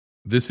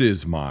This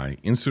is my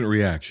instant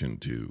reaction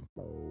to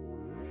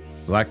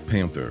Black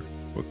Panther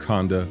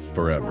Wakanda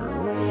Forever.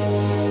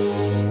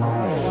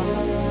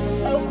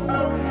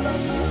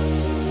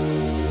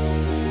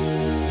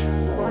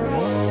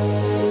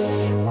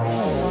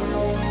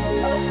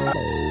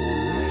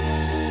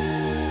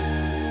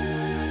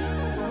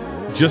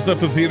 Just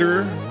left the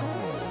theater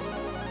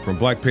from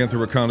Black Panther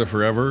Wakanda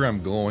Forever.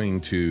 I'm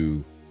going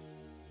to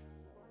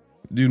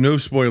do no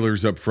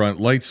spoilers up front,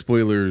 light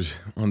spoilers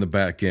on the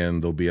back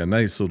end. There'll be a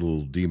nice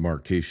little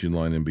demarcation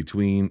line in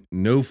between.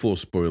 No full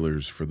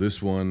spoilers for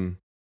this one,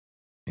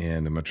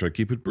 and I'm gonna try to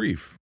keep it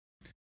brief.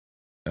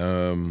 We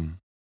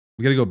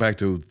got to go back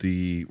to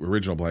the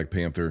original Black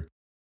Panther.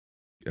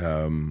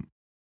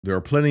 There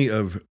are plenty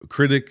of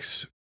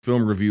critics,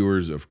 film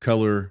reviewers of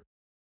color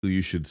who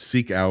you should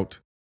seek out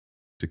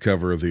to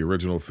cover the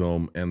original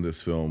film and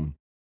this film.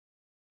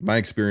 My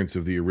experience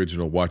of the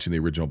original, watching the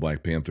original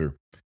Black Panther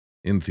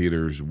in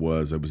theaters,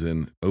 was I was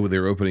in over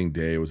their opening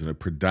day. I was in a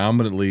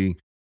predominantly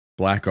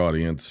black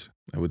audience.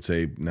 I would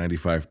say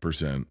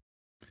 95%,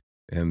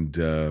 and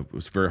it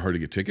was very hard to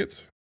get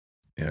tickets.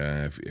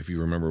 If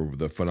you remember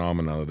the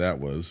phenomenon that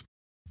was,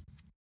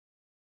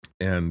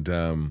 and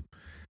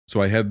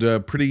so I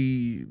had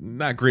pretty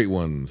not great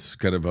ones,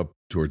 kind of up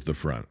towards the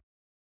front,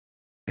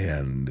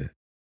 and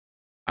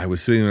I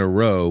was sitting in a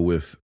row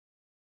with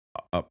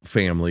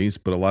families,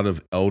 but a lot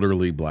of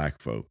elderly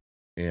black folk,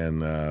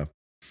 and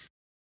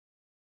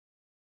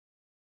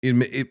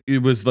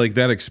it was like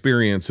that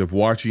experience of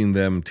watching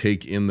them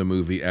take in the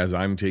movie as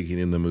I'm taking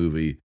in the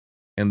movie,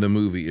 and the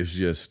movie is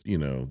just,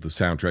 the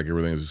soundtrack,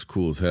 everything is as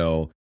cool as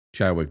hell.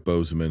 Chadwick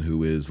Boseman,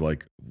 who is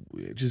like,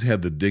 just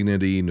had the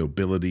dignity,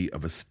 nobility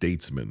of a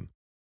statesman.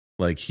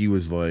 Like he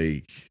was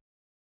like,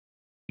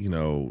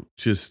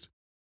 just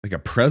like a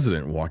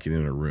president walking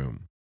in a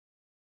room.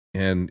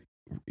 And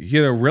he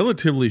had a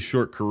relatively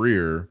short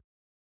career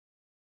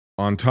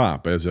on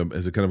top as a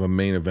kind of a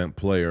main event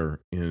player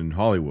in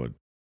Hollywood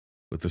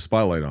with the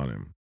spotlight on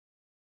him.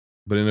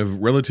 But in a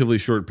relatively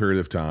short period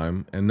of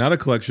time, and not a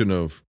collection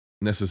of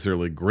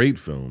necessarily great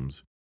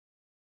films,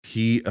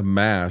 he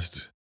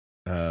amassed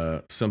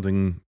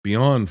something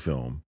beyond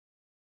film,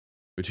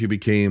 which he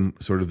became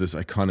sort of this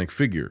iconic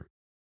figure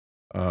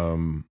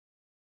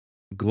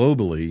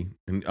globally.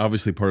 And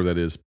obviously part of that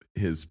is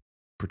his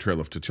portrayal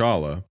of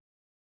T'Challa.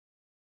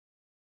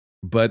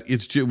 But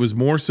it was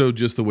more so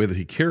just the way that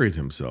he carried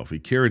himself. He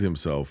carried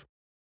himself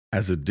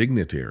as a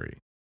dignitary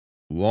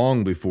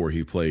long before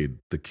he played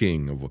the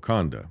king of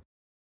Wakanda.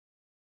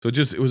 So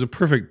it was a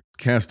perfect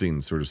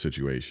casting sort of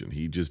situation.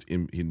 He just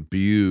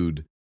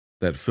imbued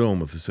that film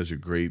with such a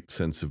great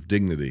sense of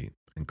dignity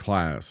and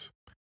class,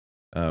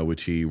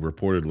 which he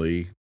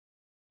reportedly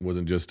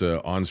wasn't just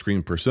an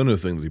on-screen persona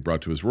thing that he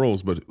brought to his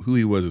roles, but who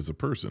he was as a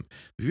person.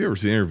 If you've ever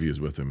seen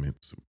interviews with him,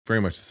 it's very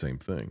much the same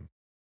thing.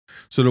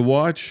 So to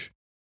watch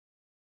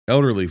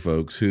elderly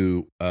folks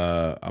who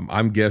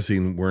I'm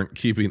guessing weren't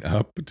keeping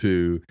up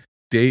to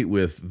date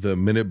with the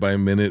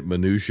minute-by-minute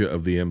minutia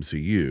of the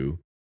MCU,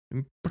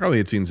 and probably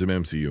had seen some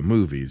MCU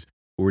movies,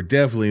 were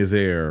definitely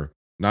there,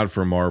 not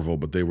for Marvel,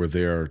 but they were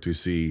there to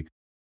see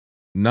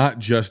not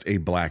just a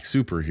black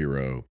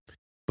superhero,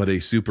 but a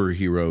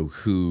superhero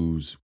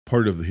whose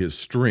part of his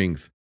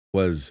strength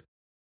was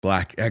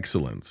black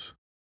excellence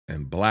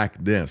and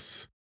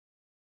blackness.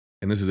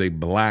 And this is a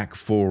black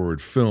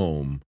forward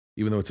film,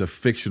 even though it's a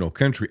fictional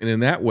country. And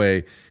in that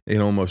way, it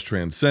almost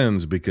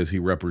transcends because he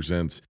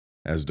represents,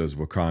 as does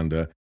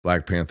Wakanda,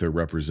 Black Panther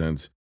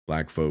represents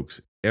black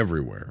folks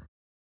everywhere.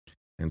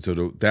 And so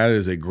that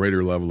is a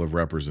greater level of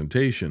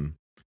representation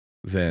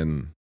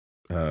than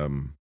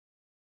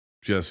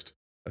just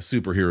a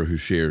superhero who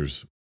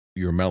shares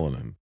your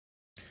melanin.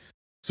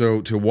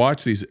 So to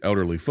watch these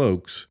elderly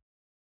folks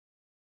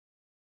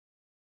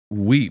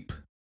weep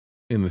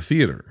in the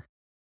theater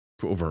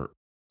over,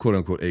 quote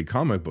unquote, a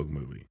comic book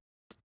movie,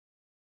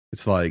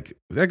 it's like,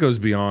 that goes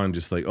beyond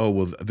just like, oh,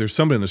 well, there's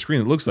somebody on the screen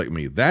that looks like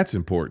me. That's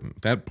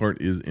important. That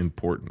part is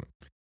important.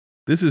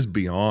 This is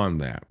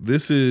beyond that.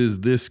 This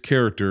is this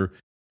character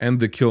and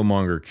the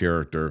Killmonger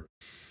character.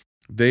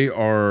 They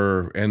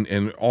are,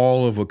 and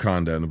all of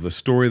Wakanda and of the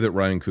story that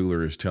Ryan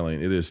Coogler is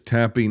telling, it is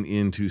tapping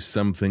into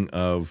something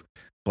of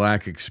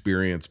black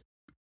experience.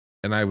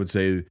 And I would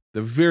say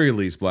the very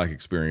least black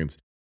experience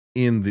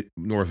in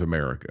North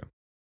America.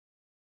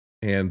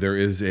 And there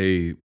is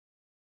a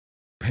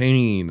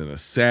pain and a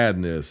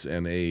sadness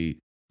and I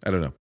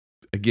don't know.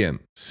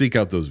 Again, seek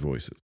out those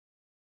voices.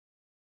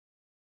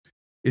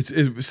 It's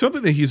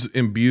something that he's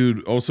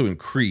imbued also in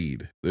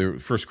Creed, the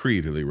first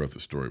Creed who they wrote the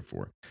story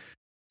for.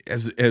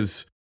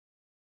 As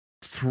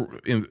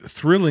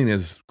thrilling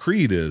as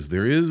Creed is,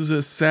 there is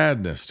a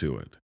sadness to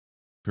it.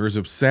 There is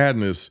a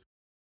sadness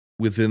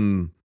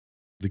within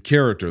the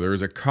character. There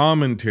is a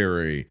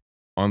commentary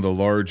on the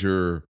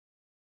larger,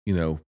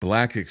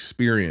 black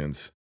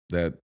experience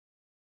that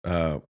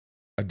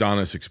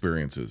Adonis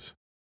experiences,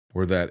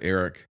 or that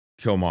Eric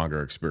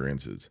Killmonger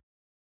experiences,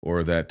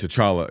 or that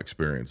T'Challa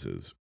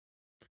experiences.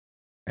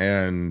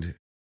 And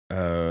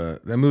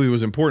that movie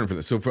was important for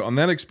this. So on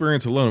that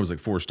experience alone, it was like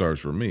 4 stars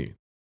for me.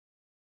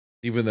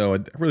 Even though I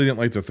really didn't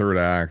like the third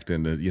act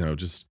and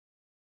just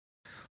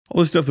all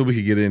the stuff that we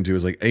could get into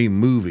is like a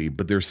movie,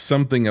 but there's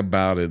something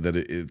about it that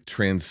it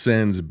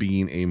transcends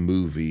being a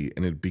movie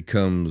and it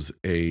becomes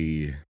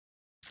a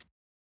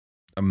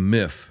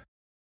myth.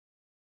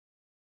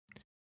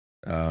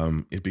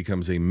 It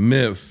becomes a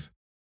myth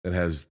that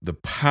has the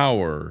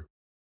power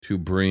to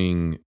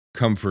bring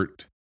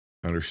comfort,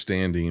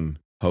 understanding,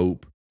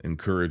 hope,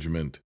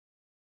 encouragement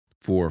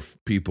for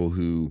people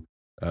who,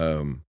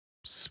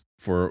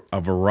 for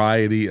a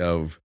variety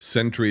of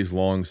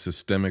centuries-long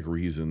systemic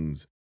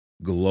reasons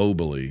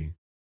globally,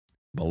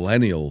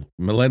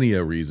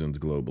 millennia reasons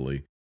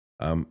globally,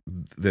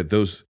 that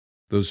those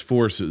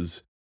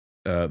forces,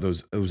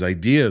 those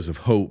ideas of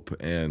hope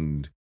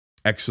and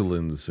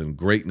excellence and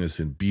greatness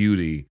and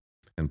beauty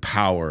and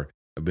power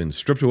have been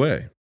stripped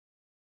away.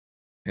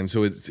 And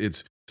so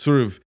it's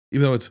sort of,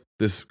 even though it's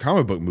this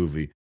comic book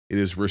movie, it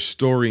is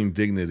restoring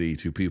dignity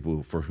to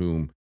people for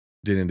whom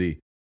dignity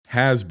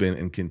has been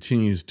and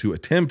continues to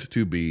attempt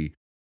to be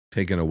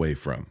taken away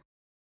from.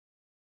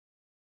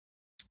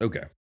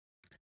 Okay.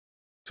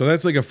 So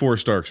that's like a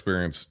 4-star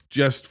experience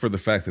just for the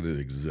fact that it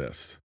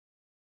exists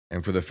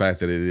and for the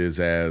fact that it is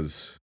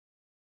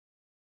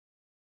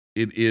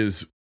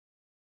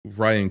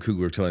Ryan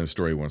Coogler telling the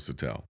story he wants to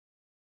tell.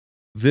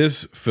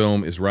 This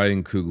film is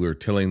Ryan Coogler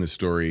telling the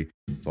story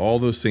with all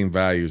those same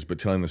values, but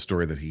telling the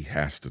story that he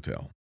has to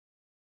tell.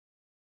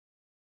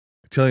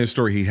 Telling a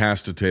story he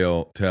has to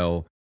tell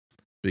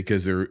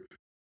because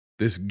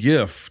this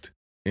gift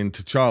in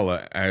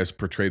T'Challa, as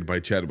portrayed by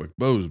Chadwick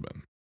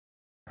Boseman,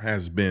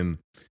 has been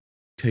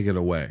taken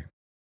away.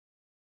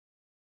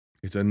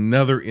 It's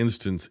another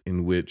instance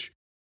in which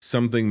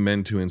something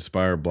meant to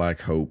inspire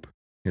Black hope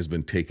has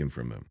been taken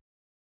from them.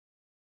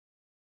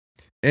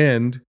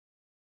 And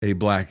a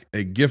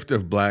gift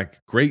of Black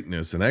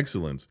greatness and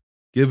excellence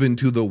given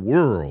to the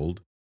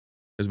world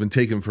has been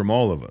taken from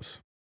all of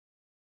us.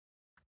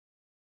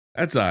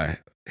 That's a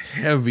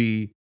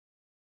heavy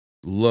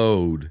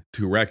load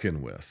to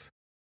reckon with.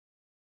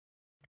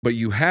 But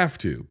you have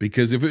to,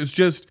 because if it's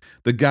just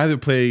the guy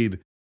that played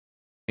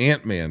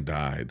Ant-Man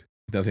died,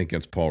 nothing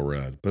against Paul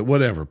Rudd, but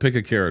whatever, pick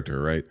a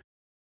character, right?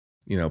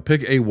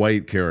 Pick a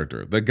white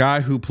character. The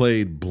guy who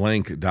played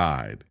blank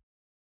died.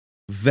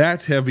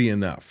 That's heavy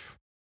enough,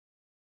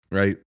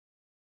 right?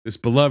 This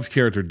beloved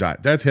character died.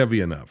 That's heavy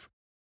enough.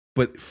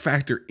 But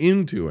factor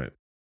into it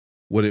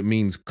what it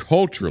means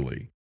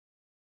culturally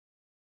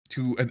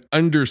to an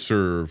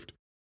underserved,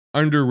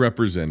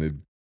 underrepresented,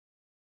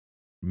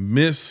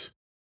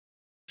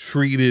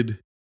 mistreated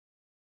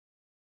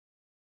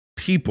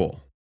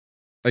people,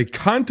 a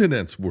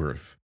continent's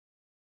worth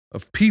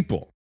of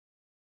people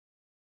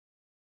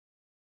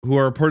who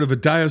are a part of a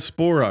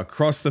diaspora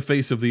across the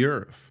face of the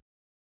earth.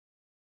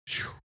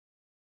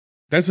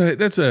 That's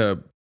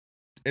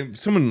and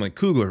someone like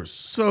Coogler is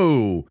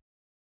so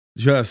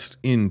just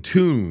in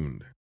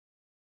tune,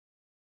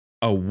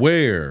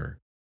 aware,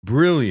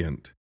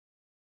 brilliant.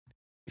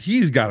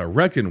 He's got to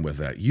reckon with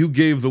that. You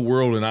gave the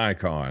world an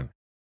icon,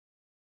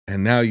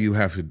 and now you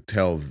have to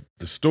tell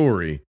the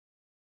story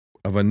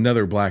of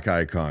another Black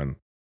icon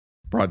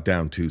brought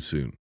down too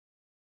soon.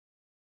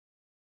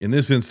 In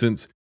this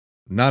instance,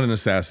 not an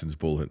assassin's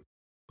bullet,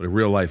 but a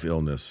real-life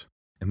illness,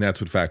 and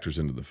that's what factors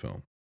into the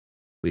film.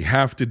 We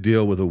have to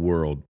deal with a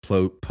world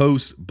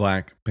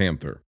post-Black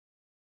Panther,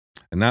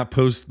 and not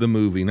post the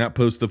movie, not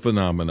post the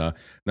phenomena,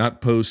 not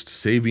post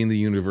saving the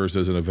universe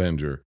as an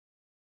Avenger,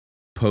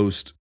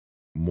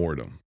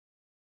 post-mortem.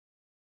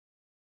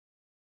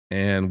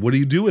 And what do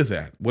you do with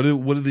that? What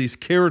do these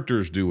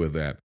characters do with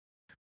that?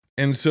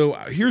 And so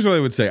here's what I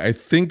would say. I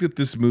think that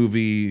this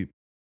movie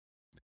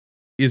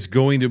is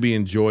going to be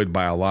enjoyed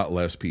by a lot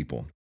less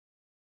people,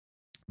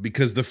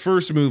 because the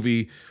first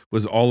movie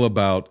was all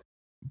about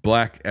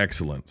Black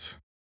excellence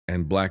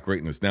and Black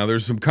greatness. Now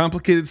there's some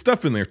complicated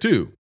stuff in there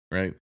too,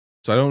 right?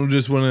 So I don't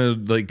just want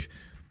to like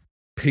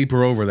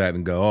paper over that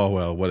and go, oh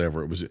well,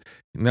 whatever. It was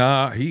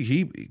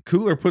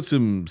Coogler put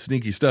some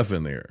sneaky stuff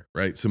in there,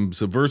 right? Some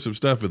subversive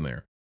stuff in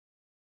there.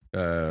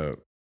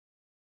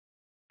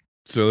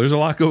 So there's a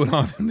lot going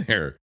on in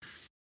there,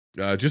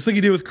 just like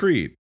he did with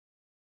Creed.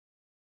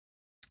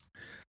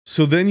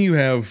 So then you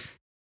have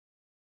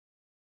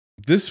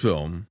this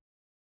film.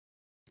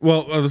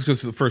 Well, let's go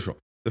to the first film.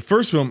 The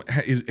first film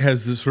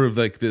has this sort of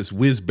like this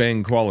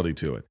whiz-bang quality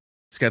to it.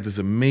 It's got this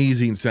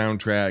amazing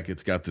soundtrack.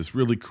 It's got this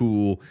really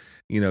cool,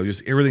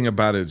 just everything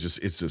about it. It's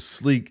just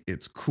sleek.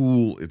 It's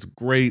cool. It's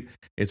great.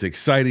 It's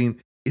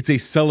exciting. It's a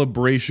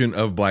celebration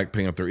of Black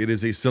Panther. It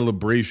is a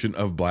celebration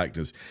of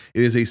Blackness.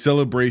 It is a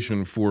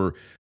celebration for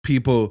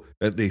people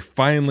that they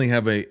finally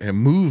have a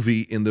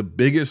movie in the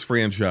biggest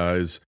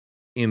franchise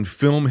in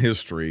film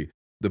history,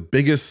 the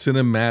biggest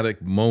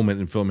cinematic moment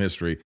in film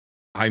history.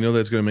 I know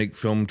that's going to make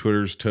film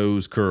Twitter's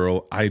toes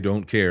curl. I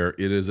don't care.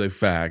 It is a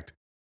fact.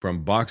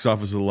 From box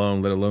office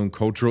alone, let alone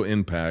cultural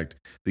impact,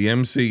 the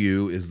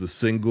MCU is the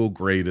single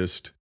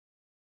greatest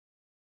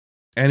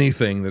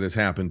anything that has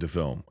happened to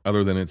film,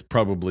 other than it's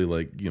probably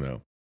like,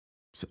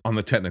 on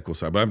the technical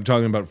side. But I'm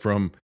talking about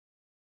from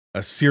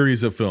a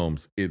series of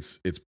films. It's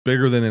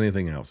bigger than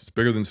anything else. It's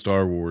bigger than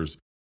Star Wars.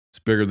 It's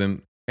bigger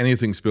than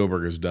anything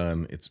Spielberg has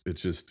done.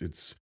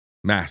 It's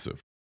massive.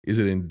 Is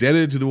it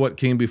indebted to what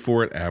came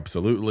before it?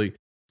 Absolutely.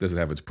 Does it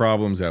have its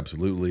problems?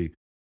 Absolutely.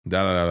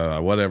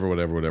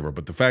 Whatever.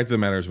 But the fact of the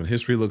matter is, when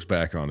history looks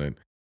back on it,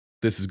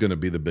 this is going to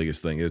be the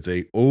biggest thing. It's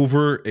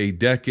over a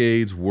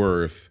decade's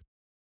worth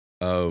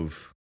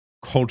of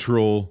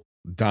cultural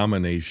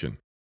domination.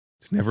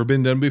 It's never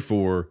been done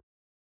before.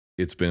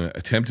 It's been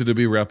attempted to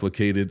be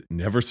replicated,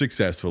 never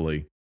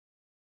successfully,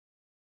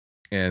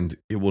 and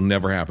it will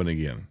never happen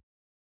again.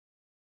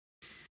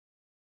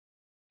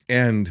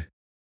 And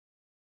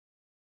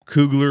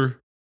Coogler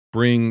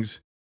brings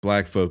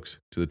black folks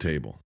to the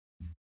table.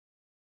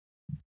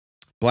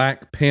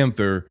 Black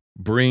Panther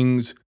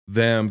gives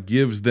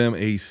them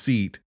a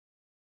seat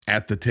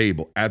at the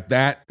table, at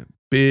that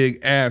big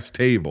ass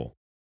table.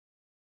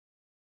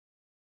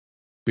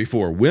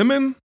 Before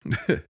women,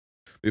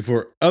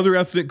 before other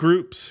ethnic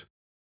groups,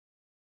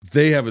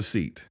 they have a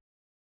seat.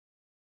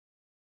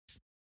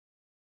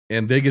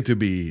 And they get to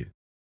be,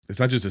 it's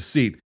not just a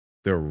seat,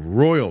 they're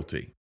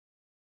royalty.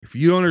 If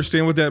you don't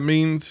understand what that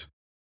means,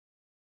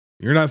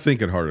 you're not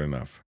thinking hard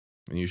enough.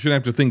 And you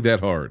shouldn't have to think that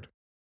hard.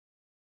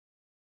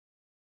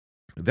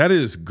 That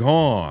is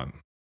gone,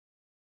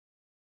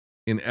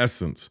 in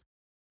essence,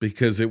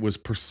 because it was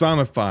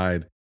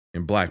personified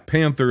in Black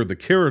Panther, the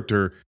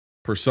character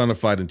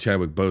personified in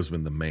Chadwick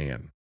Boseman, the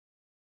man.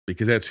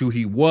 Because that's who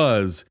he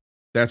was.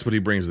 That's what he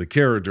brings to the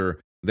character.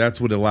 That's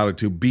what allowed it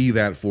to be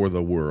that for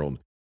the world,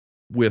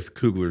 with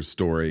Coogler's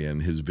story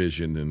and his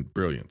vision and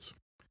brilliance.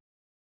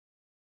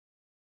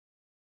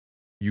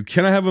 You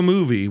cannot have a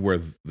movie where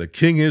the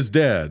king is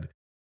dead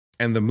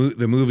and the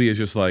movie is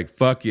just like,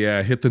 fuck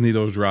yeah, hit the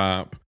needle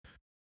drop.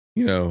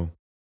 Give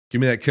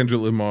me that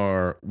Kendrick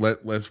Lamar,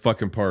 let's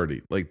fucking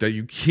party. Like that,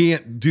 you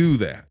can't do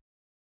that.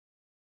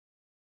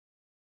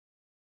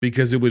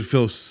 Because it would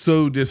feel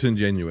so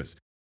disingenuous.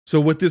 So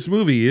what this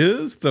movie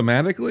is,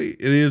 thematically,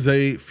 it is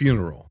a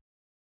funeral.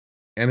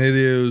 And it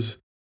is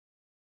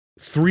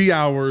 3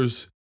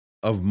 hours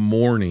of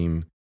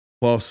mourning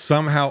while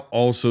somehow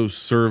also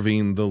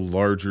serving the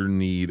larger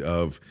need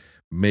of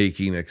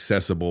making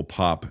accessible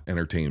pop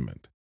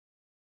entertainment.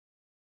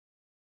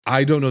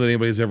 I don't know that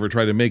anybody's ever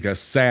tried to make a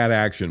sad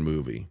action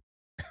movie.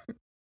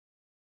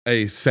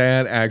 A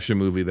sad action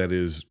movie that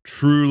is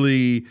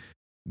truly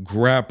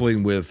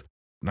grappling with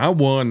not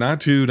one, not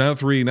two, not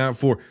three, not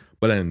four,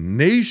 but a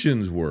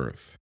nation's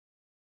worth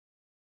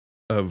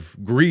of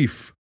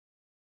grief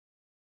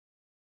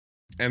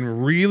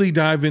and really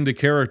dive into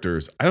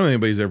characters. I don't know if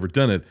anybody's ever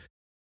done it.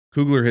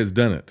 Coogler has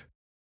done it.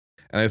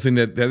 And I think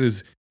that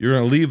is, you're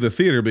going to leave the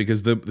theater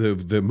because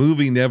the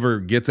movie never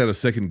gets out of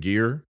second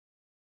gear.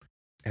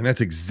 And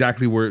that's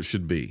exactly where it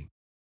should be.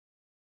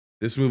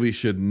 This movie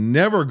should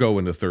never go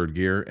into third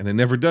gear, and it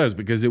never does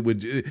because it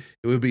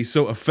would be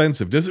so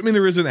offensive. Doesn't mean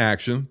there isn't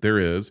action. There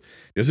is.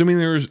 Doesn't mean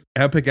there's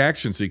epic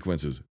action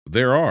sequences.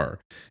 There are.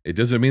 It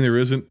doesn't mean there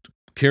isn't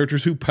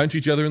characters who punch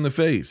each other in the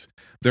face.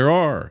 There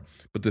are.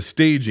 But the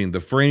staging,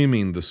 the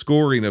framing, the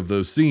scoring of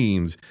those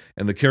scenes,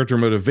 and the character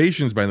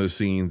motivations behind those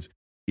scenes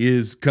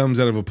comes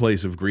out of a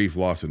place of grief,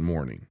 loss, and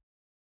mourning.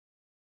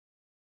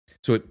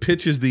 So it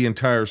pitches the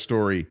entire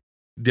story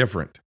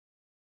different.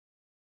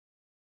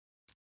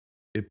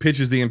 It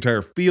pitches the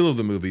entire feel of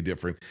the movie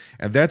different.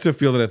 And that's a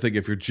feel that I think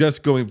if you're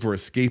just going for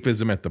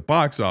escapism at the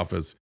box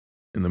office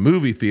in the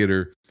movie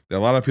theater, that a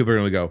lot of people are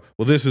going to go,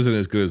 well, this isn't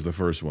as good as the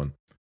first one.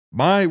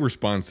 My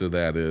response to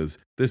that is,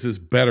 this is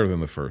better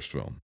than the first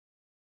film.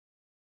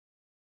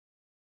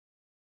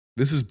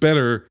 This is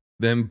better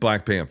than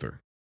Black Panther.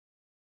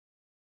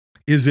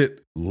 Is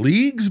it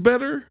leagues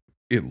better?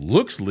 It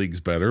looks leagues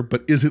better,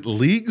 but is it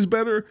leagues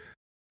better?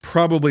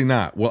 Probably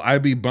not. Will I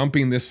be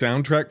bumping this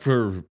soundtrack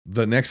for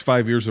the next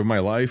 5 years of my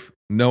life?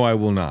 No, I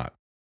will not.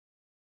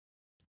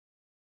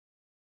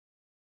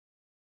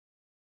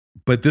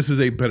 But this is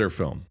a better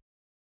film.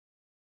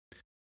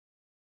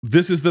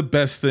 This is the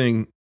best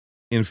thing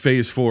in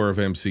phase 4 of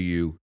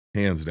MCU,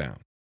 hands down.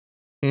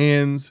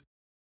 Hands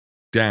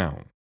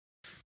down.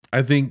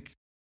 I think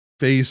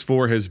phase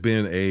 4 has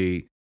been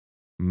a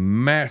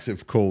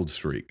massive cold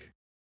streak.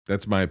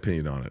 That's my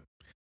opinion on it.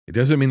 It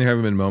doesn't mean there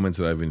haven't been moments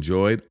that I've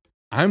enjoyed.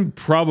 I'm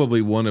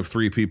probably one of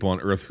 3 people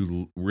on earth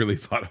who really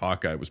thought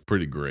Hawkeye was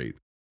pretty great.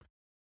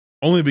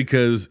 Only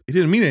because it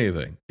didn't mean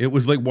anything. It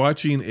was like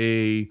watching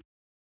a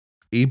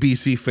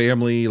ABC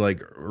Family,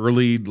 like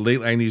late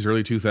 90s,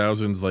 early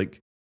 2000s, like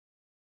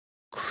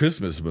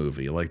Christmas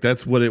movie. Like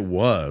that's what it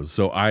was.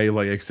 So I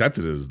like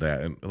accepted it as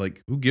that. And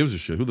like, who gives a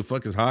shit? Who the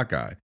fuck is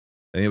Hawkeye?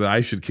 And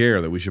I should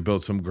care that we should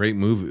build some great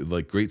movie,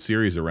 like great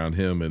series around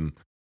him and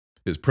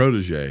his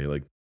protege,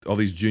 like all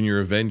these junior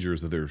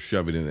Avengers that they're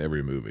shoving in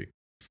every movie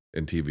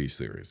and TV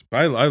series.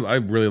 But I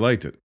really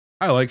liked it.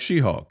 I like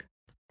She-Hulk.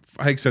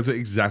 I accepted it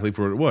exactly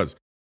for what it was.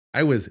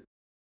 I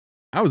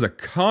was a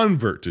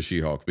convert to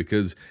She-Hulk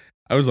because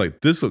I was like,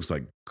 this looks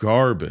like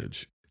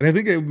garbage. And I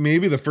think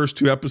maybe the first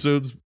 2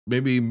 episodes,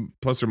 maybe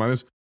plus or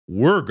minus,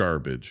 were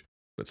garbage.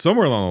 But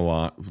somewhere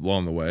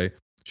along the way,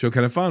 show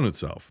kind of found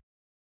itself.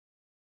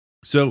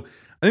 So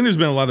I think there's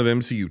been a lot of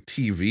MCU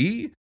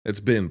TV that's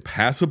been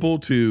passable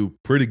to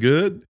pretty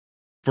good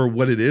for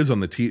what it is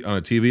on a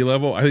TV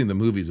level. I think the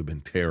movies have been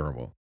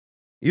terrible.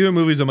 Even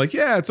movies, I'm like,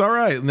 yeah, it's all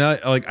right. Now,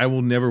 like, I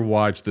will never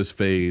watch this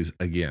phase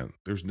again.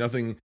 There's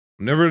nothing.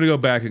 I'm never gonna go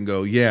back and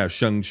go, yeah,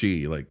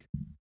 Shang-Chi. Like,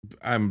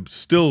 I'm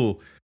still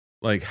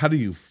like, how do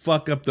you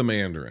fuck up the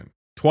Mandarin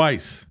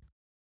twice?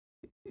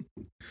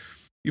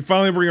 You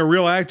finally bring a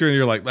real actor and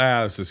you're like,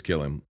 let's just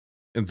kill him.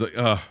 And it's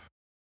like,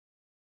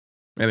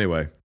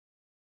 anyway.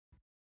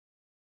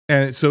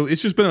 And so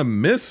it's just been a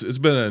miss. It's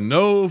been a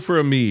no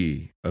for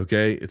me.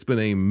 Okay. It's been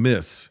a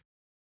miss.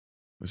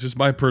 It's just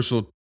my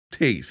personal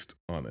taste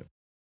on it.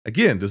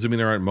 Again, doesn't mean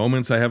there aren't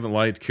moments I haven't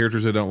liked,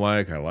 characters I don't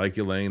like. I like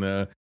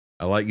Elena.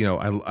 I like,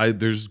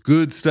 there's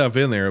good stuff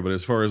in there, but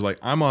as far as like,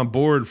 I'm on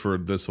board for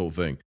this whole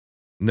thing.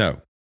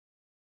 No.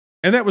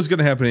 And that was going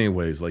to happen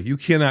anyways. Like, you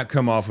cannot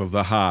come off of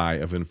the high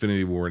of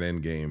Infinity War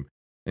and Endgame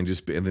and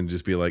then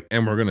just be like,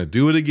 and we're going to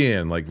do it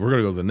again. Like, we're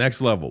going to go to the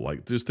next level.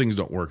 Like, just things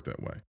don't work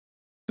that way.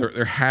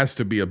 There has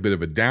to be a bit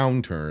of a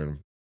downturn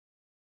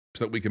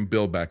so that we can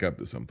build back up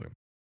to something.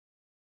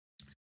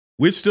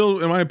 Which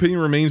still, in my opinion,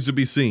 remains to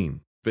be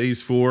seen.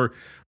 Phase 4,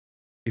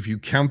 if you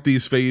count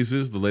these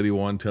phases, the Lady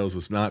Wand tells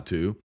us not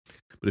to,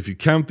 but if you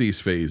count these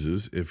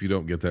phases, if you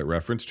don't get that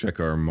reference, check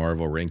our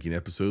Marvel ranking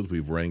episodes.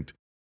 We've ranked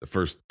the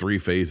first 3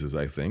 phases,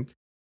 I think.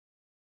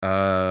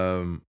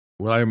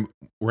 Will I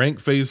rank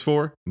phase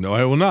 4? No,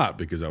 I will not,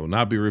 because I will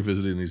not be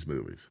revisiting these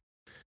movies.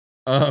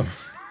 Other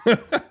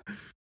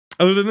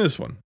than this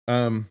one.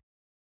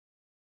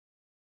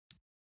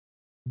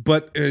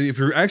 But if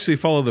you actually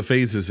follow the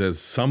phases as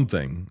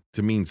something,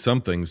 to mean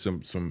something,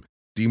 some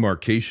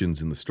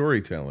demarcations in the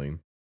storytelling,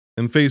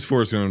 then phase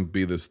 4 is going to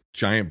be this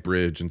giant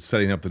bridge and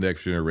setting up the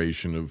next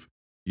generation of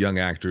young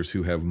actors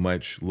who have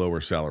much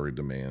lower salary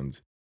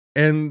demands.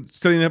 And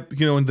setting up,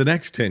 in the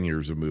next 10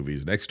 years of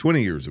movies, next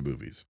 20 years of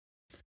movies.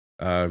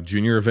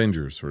 Junior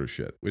Avengers sort of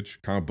shit,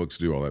 which comic books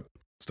do all that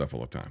stuff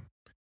all the time.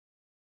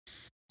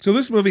 So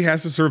this movie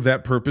has to serve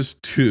that purpose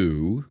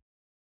too,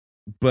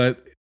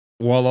 but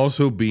while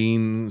also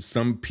being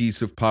some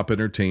piece of pop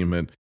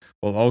entertainment,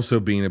 while also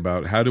being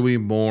about how do we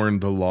mourn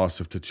the loss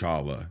of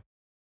T'Challa,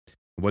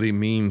 what he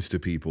means to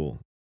people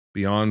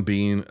beyond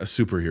being a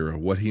superhero,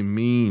 what he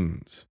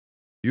means.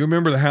 You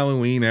remember the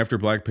Halloween after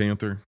Black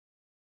Panther?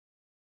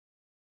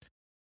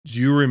 Do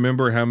you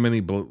remember how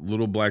many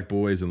little black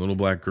boys and little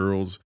black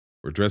girls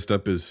were dressed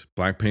up as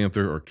Black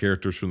Panther or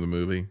characters from the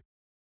movie?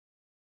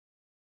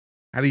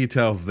 How do you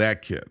tell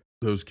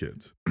those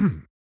kids?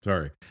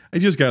 Sorry, I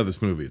just got out of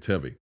this movie. It's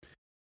heavy.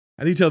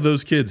 How do you tell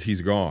those kids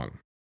he's gone?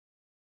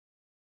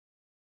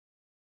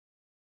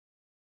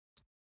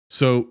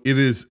 So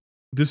this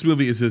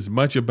movie is as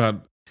much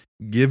about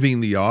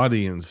giving the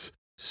audience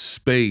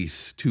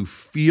space to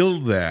feel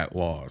that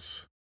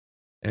loss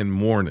and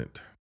mourn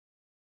it.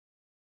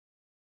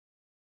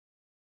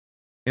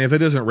 And if that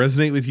doesn't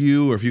resonate with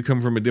you, or if you come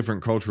from a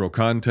different cultural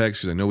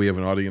context, because I know we have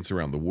an audience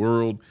around the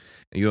world,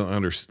 and you don't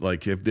understand,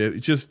 like if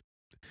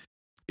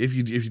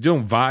you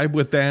don't vibe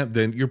with that,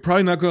 then you're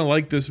probably not going to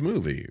like this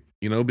movie,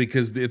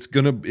 because it's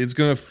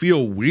gonna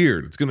feel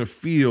weird. It's gonna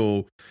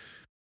feel,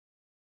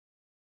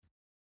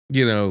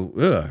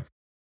 ugh.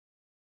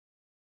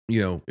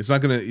 It's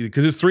not gonna,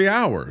 because it's 3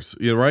 hours,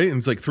 right? And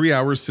it's like 3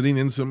 hours sitting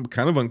in some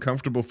kind of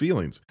uncomfortable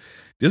feelings.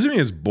 It doesn't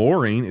mean it's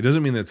boring. It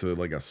doesn't mean it's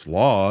like a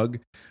slog.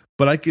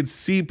 But I could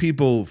see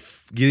people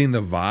getting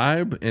the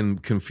vibe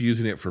and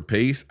confusing it for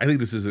pace. I think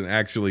this is an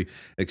actually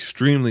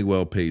extremely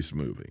well-paced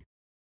movie.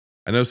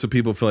 I know some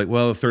people feel like,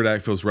 well, the third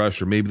act feels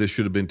rushed, or maybe this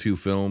should have been 2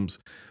 films.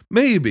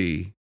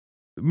 Maybe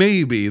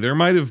there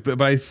might have been,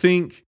 but I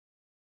think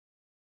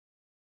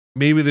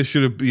maybe this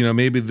should have,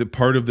 maybe the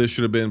part of this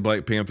should have been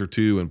Black Panther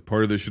 2 and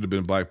part of this should have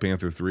been Black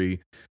Panther 3.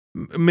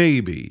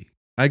 Maybe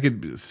I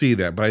could see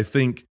that, but I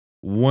think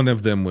one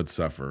of them would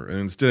suffer.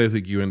 And instead, I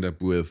think you end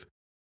up with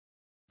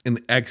an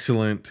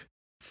excellent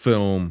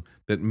film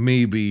that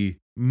maybe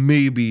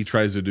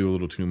tries to do a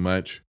little too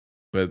much,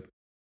 but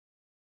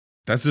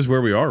that's just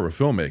where we are with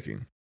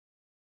filmmaking.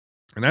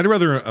 And I'd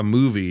rather a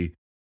movie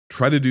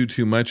try to do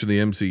too much in the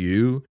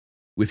MCU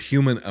with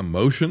human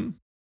emotion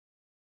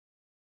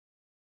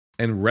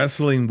and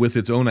wrestling with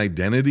its own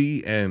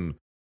identity and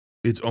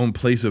its own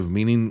place of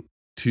meaning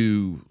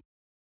in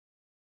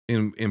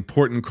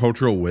important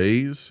cultural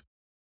ways.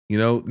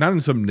 Not in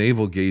some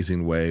navel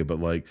gazing way, but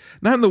like,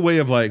 not in the way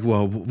of like,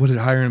 well, what did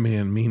Iron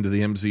Man mean to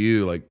the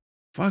MCU? Like,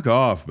 fuck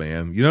off,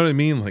 man. You know what I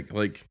mean? Like,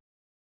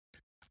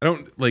 I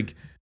don't like,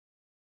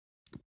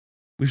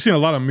 we've seen a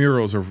lot of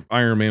murals of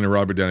Iron Man and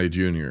Robert Downey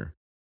Jr.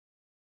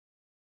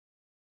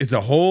 It's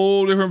a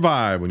whole different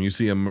vibe when you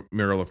see a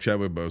mural of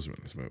Chadwick Boseman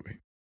in this movie.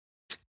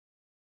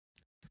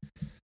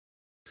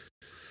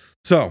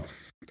 So,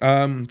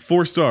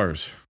 4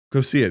 stars. Go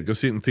see it. Go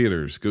see it in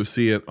theaters. Go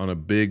see it on a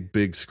big,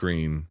 big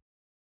screen.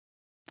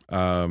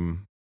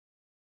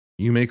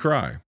 You may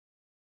cry.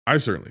 I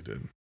certainly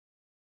did.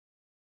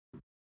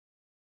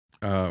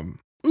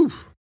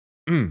 Oof.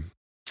 Mm.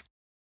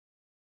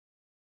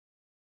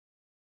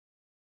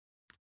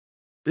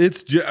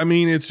 It's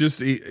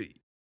just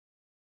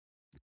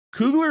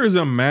Coogler is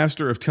a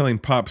master of telling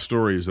pop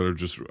stories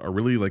that are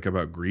really like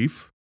about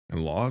grief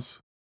and loss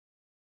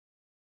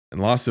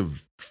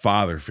of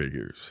father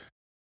figures.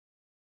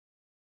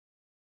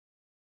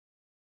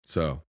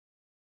 So,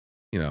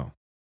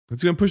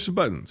 it's going to push the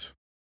buttons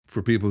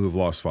for people who've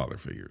lost father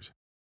figures.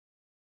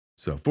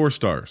 So, 4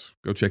 stars.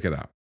 Go check it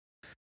out.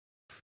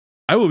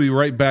 I will be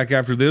right back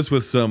after this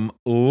with some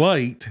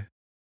light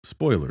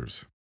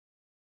spoilers.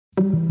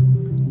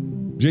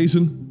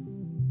 Jason,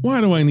 why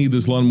do I need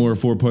this Lawnmower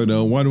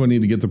 4.0? Why do I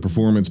need to get the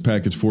Performance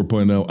Package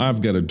 4.0?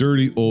 I've got a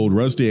dirty, old,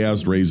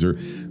 rusty-ass razor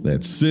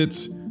that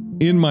sits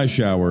in my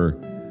shower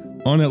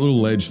on that little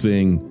ledge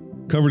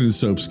thing, covered in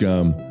soap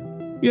scum.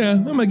 Yeah,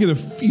 I might get a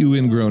few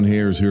ingrown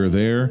hairs here or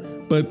there,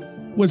 but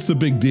what's the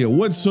big deal?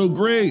 What's so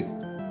great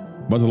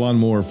about the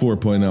Lawnmower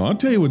 4.0? I'll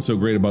tell you what's so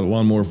great about the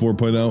Lawnmower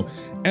 4.0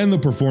 and the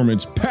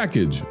Performance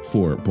Package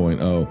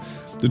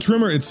 4.0. The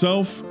trimmer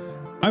itself,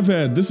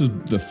 this is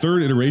the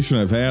 3rd iteration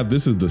I've had.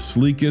 This is the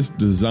sleekest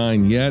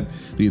design yet.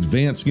 The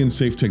advanced skin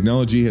safe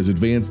technology has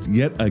advanced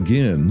yet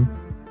again.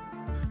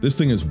 This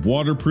thing is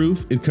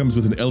waterproof. It comes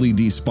with an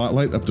LED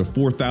spotlight up to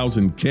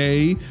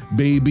 4000K,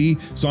 baby.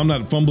 So I'm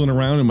not fumbling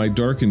around in my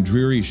dark and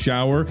dreary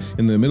shower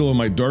in the middle of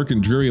my dark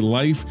and dreary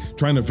life,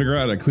 trying to figure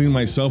out how to clean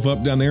myself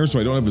up down there so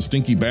I don't have a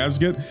stinky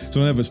basket, so I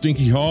don't have a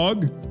stinky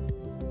hog.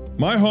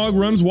 My hog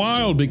runs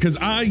wild because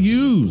I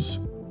use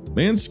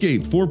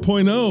Manscaped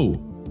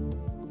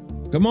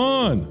 4.0. Come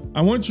on,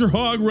 I want your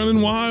hog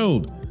running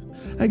wild.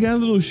 I got a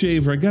little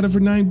shaver. I got it for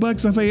 $9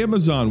 off of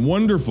Amazon.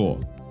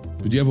 Wonderful.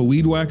 But you have a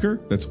weed whacker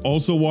that's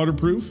also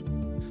waterproof,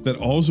 that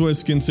also has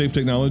skin safe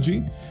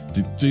technology?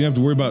 So you don't have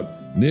to worry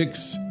about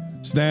nicks,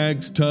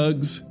 snags,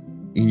 tugs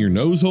in your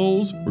nose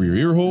holes or your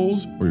ear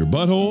holes or your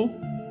butthole?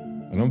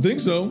 I don't think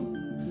so.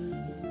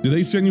 Do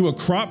they send you a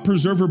Crop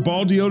Preserver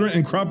ball deodorant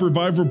and Crop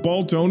Reviver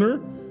ball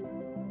toner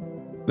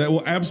that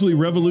will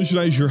absolutely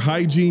revolutionize your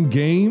hygiene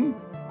game?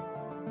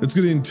 That's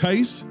going to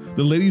entice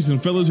the ladies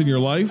and fellas in your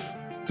life?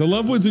 The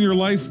loved ones in your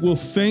life will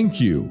thank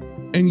you,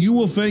 and you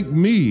will thank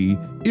me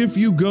if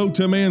you go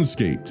to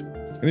Manscaped.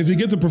 And if you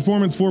get the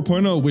Performance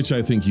 4.0, which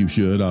I think you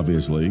should,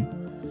 obviously,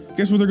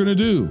 guess what they're going to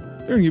do?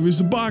 They're going to give you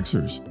some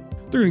boxers.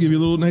 They're going to give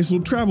you a nice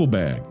little travel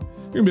bag.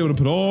 You're going to be able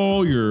to put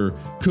all your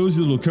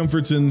cozy little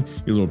comforts in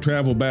your little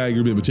travel bag.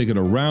 You're going to be able to take it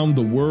around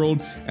the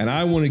world. And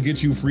I want to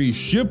get you free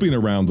shipping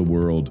around the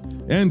world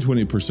and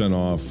 20%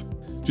 off.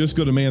 Just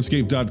go to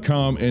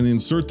manscaped.com and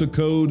insert the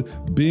code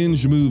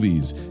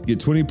BINGEMOVIES. Get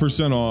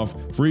 20%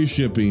 off free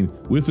shipping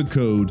with the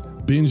code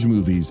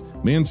BINGEMOVIES.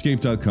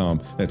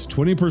 Manscaped.com. That's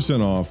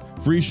 20%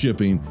 off free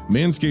shipping.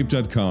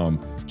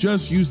 Manscaped.com.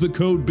 Just use the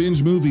code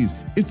BINGEMOVIES.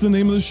 It's the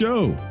name of the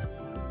show.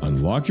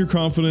 Unlock your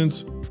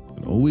confidence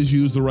and always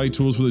use the right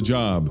tools for the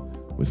job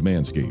with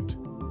Manscaped.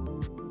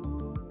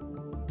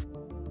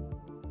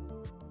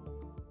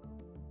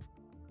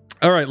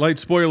 All right, light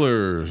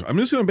spoilers. I'm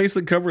just going to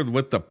basically cover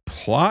what the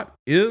plot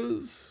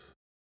is.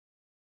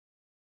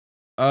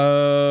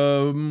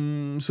 So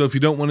if you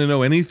don't want to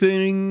know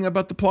anything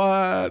about the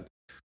plot,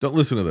 don't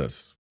listen to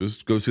this.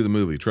 Just go see the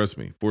movie. Trust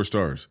me, 4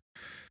 stars.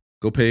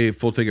 Go pay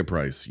full ticket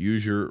price.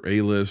 Use your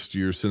A-list,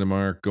 your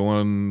Cinemark. Go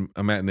on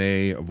a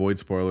matinee. Avoid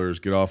spoilers.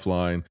 Get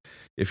offline.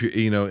 If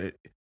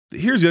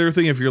here's the other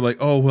thing. If you're like,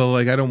 oh well,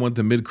 I don't want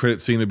the mid-credit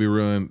scene to be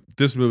ruined.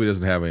 This movie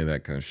doesn't have any of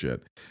that kind of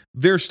shit.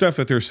 There's stuff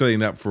that they're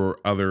setting up for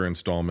other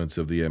installments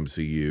of the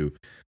MCU.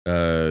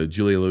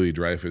 Julia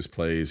Louis-Dreyfus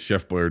plays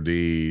Chef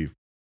Boyardee,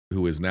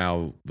 who is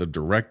now the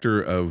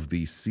director of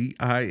the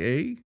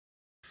CIA.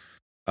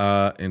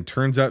 And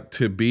turns out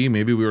to be,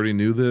 maybe we already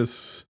knew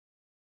this,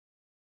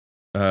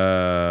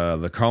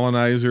 the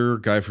colonizer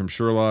guy from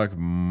Sherlock,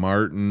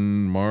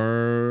 Martin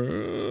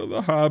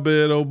the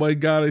Hobbit. Oh my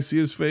God, I see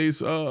his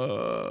face.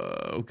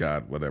 Oh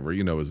God, whatever.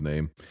 You know his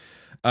name.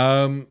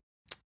 Turns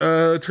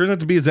out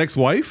to be his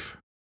ex-wife.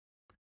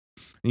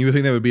 And you would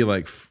think that would be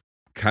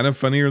kind of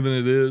funnier than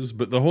it is,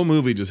 but the whole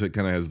movie just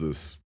kind of has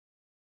this.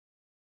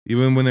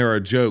 Even when there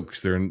are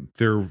jokes,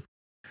 they're.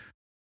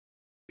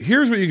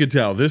 Here's what you could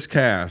tell: this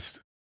cast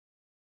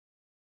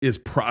is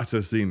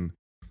processing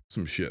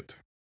some shit.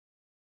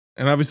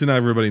 And obviously not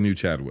everybody knew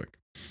Chadwick.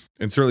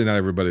 And certainly not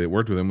everybody that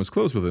worked with him was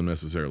close with him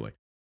necessarily.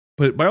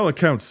 But by all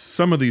accounts,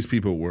 some of these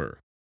people were.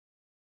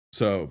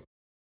 So,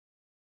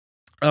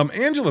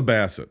 Angela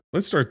Bassett,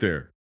 let's start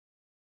there,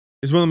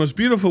 is one of the most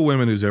beautiful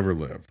women who's ever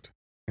lived.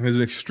 And is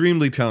an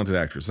extremely talented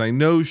actress. And I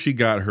know she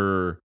got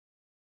her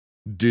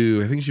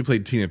due. I think she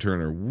played Tina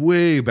Turner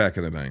way back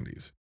in the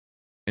 90s.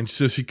 And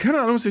so she kind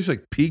of, I don't want to say she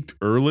peaked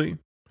early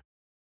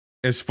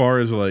as far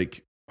as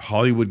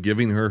Hollywood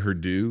giving her her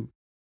due.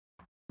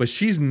 But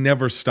she's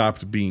never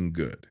stopped being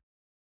good.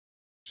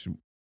 She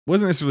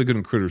wasn't necessarily good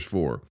in Critters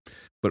 4.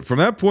 But from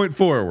that point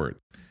forward,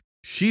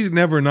 she's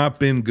never not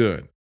been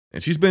good.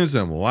 And she's been in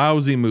some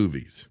lousy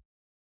movies.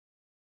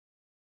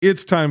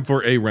 It's time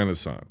for a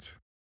renaissance.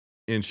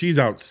 And she's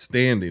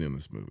outstanding in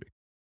this movie.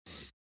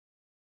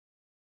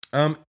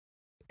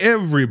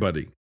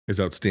 everybody is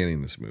outstanding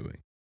in this movie.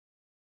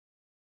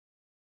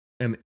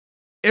 And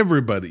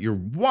everybody, you're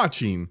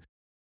watching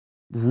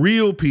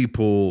real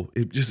people.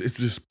 It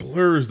just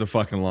blurs the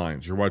fucking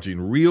lines. You're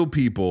watching real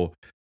people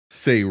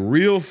say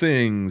real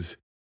things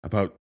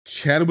about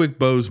Chadwick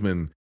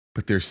Boseman,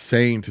 but they're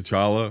saying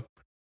T'Challa.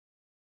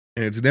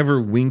 And it's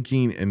never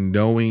winking and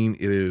knowing.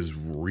 It is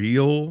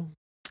real.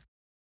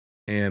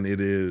 And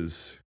it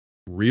is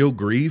real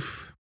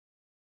grief.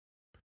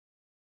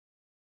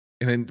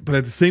 But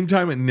at the same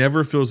time, it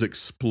never feels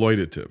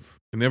exploitative.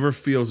 It never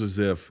feels as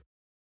if,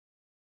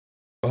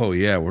 oh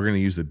yeah, we're going to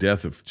use the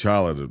death of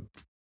T'Challa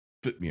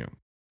to,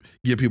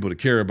 get people to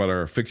care about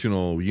our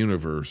fictional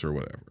universe or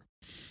whatever.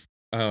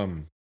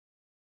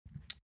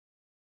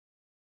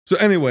 So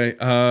anyway,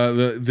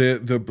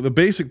 the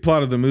basic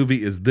plot of the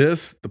movie is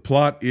this. The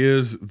plot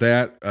is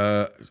that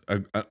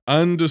an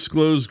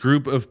undisclosed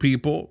group of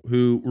people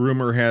who,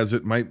 rumor has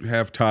it, might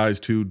have ties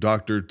to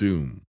Doctor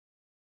Doom.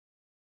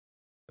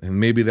 And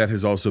maybe that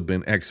has also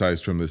been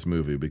excised from this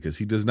movie because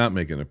he does not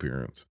make an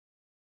appearance.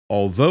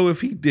 Although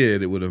if he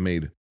did, it would have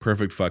made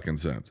perfect fucking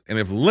sense. And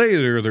if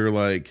later they're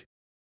like,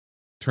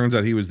 turns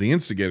out he was the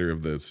instigator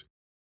of this,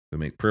 it would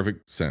make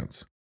perfect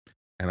sense.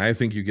 And I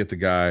think you get the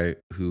guy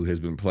who has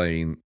been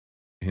playing,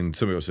 and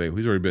somebody will say, well,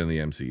 he's already been in the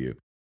MCU.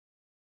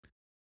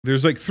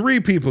 There's like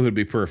 3 people who'd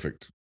be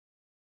perfect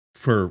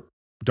for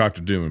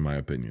Doctor Doom, in my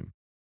opinion.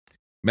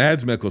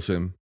 Mads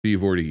Mikkelsen, who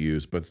you've already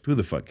used, but who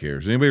the fuck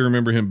cares? Anybody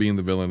remember him being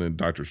the villain in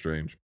Doctor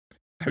Strange?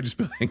 I would just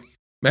be like,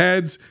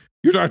 Mads,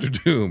 you're Doctor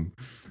Doom.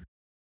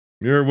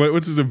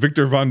 What's his name?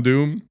 Victor Von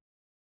Doom?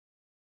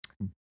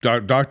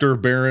 Dr.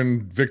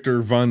 Baron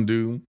Victor Von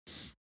Doom?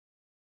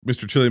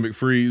 Mr. Chili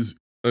McFreeze?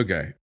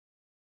 Okay.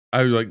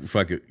 I was like,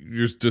 fuck it.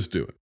 Just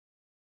do it.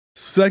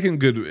 Second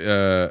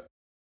good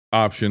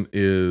option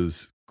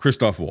is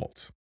Christoph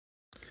Waltz.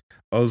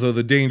 Although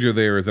the danger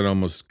there is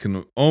that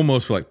can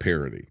almost feel like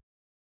parody.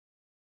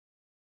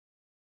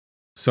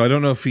 So I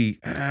don't know if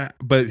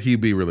but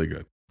he'd be really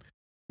good.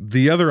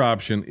 The other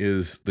option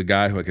is the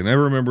guy who I can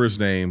never remember his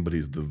name, but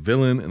he's the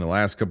villain in the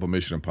last couple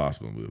Mission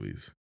Impossible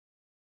movies.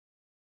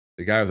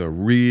 The guy with a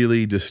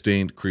really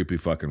distinct, creepy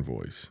fucking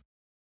voice.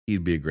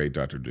 He'd be a great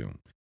Doctor Doom.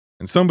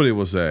 And somebody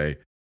will say,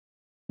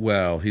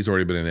 well, he's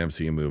already been in an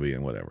MCU movie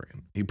and whatever.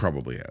 He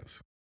probably has.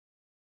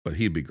 But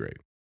he'd be great.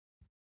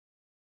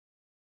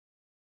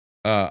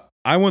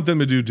 I want them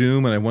to do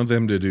Doom, and I want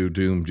them to do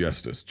Doom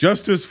justice.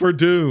 Justice for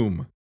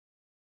Doom!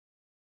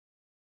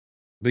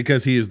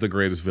 Because he is the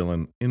greatest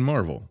villain in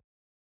Marvel.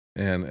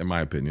 And in my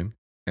opinion.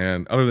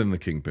 And other than the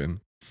Kingpin.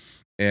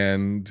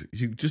 And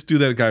you just do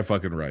that guy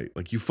fucking right.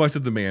 Like, you fucked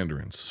with the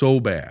Mandarin so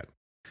bad.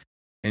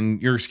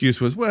 And your excuse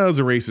was, well, it's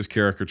a racist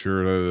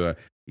caricature. Blah, blah,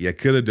 blah. You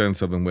could have done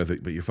something with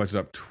it, but you fucked it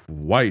up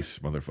twice,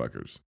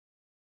 motherfuckers.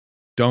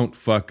 Don't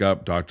fuck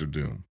up Doctor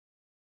Doom.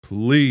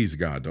 Please,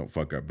 God, don't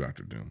fuck up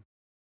Doctor Doom.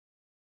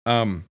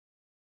 Although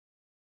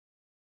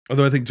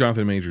I think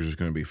Jonathan Majors is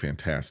going to be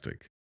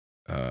fantastic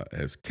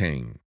as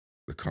Kang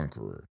the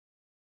Conqueror,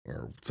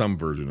 or some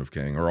version of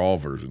Kang, or all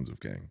versions of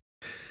Kang.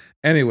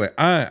 Anyway,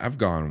 I've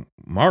gone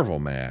Marvel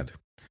mad.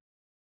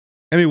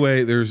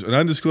 Anyway, there's an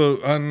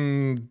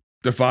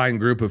undefined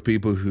group of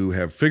people who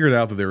have figured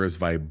out that there is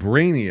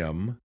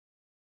vibranium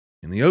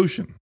in the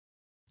ocean.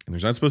 And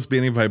there's not supposed to be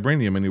any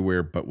vibranium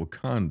anywhere but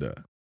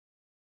Wakanda.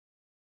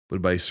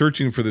 But by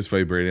searching for this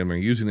vibranium, they're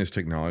using this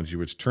technology,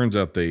 which turns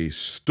out they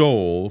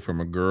stole from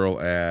a girl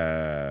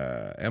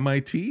at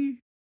MIT,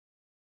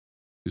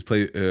 who's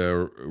played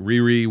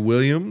Riri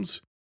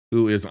Williams,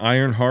 who is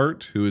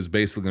Ironheart, who is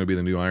basically going to be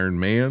the new Iron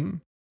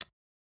Man,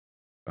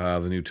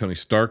 the new Tony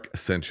Stark,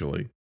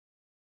 essentially.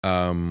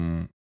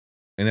 And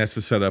that's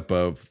the setup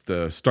of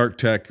the Stark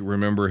tech,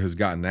 remember, has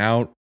gotten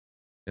out.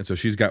 And so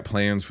she's got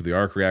plans for the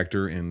arc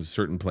reactor and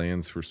certain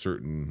plans for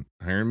certain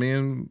Iron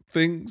Man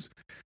things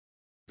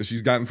that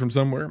she's gotten from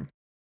somewhere.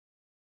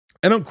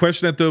 I don't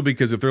question that, though,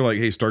 because if they're like,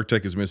 hey, Stark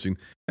tech is missing,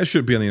 that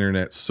should be on the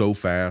internet so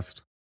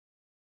fast.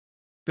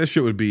 That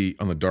shit would be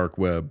on the dark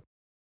web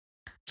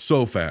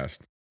so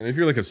fast. And if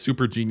you're like a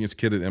super genius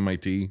kid at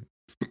MIT,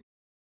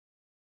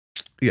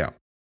 yeah,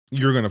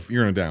 you're gonna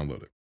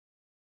download it.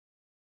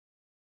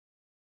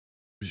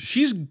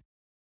 She's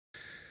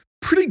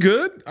pretty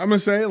good, I'm gonna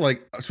say,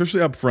 like,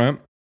 especially up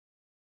front.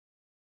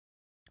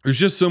 There's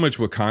just so much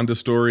Wakanda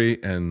story,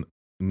 and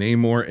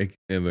Namor,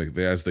 and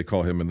as they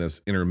call him in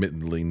this,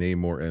 intermittently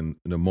Namor and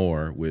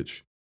Namor,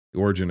 which the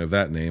origin of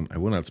that name I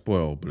will not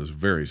spoil, but is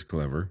very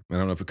clever. I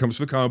don't know if it comes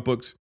from the comic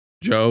books.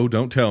 Joe,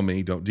 don't tell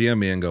me, don't DM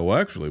me and go, well,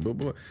 actually, blah,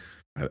 blah.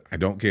 I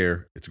don't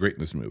care. It's great in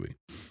this movie.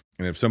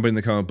 And if somebody in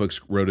the comic books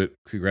wrote it,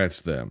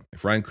 congrats to them.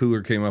 If Ryan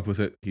Coogler came up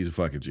with it, he's a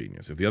fucking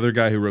genius. If the other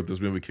guy who wrote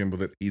this movie came up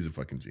with it, he's a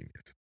fucking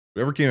genius.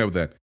 Whoever came up with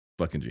that,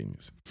 fucking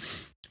genius.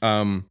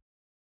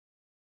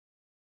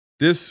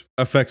 This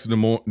affects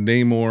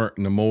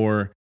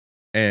Namor,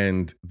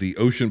 and the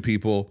ocean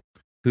people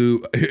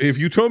who, if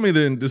you told me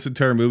that this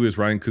entire movie is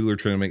Ryan Coogler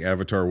trying to make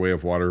Avatar Way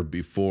of Water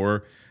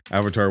before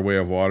Avatar Way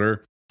of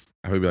Water,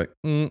 I would be like,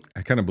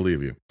 I kind of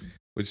believe you.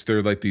 Which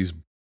they're like these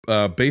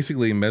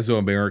basically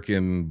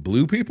Mesoamerican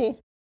blue people.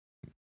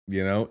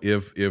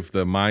 if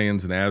the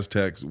Mayans and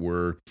Aztecs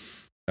were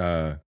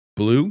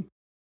blue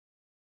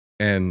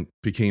and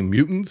became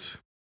mutants.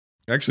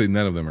 Actually,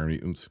 none of them are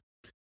mutants,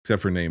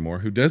 except for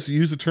Namor, who does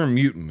use the term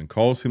mutant and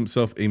calls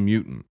himself a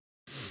mutant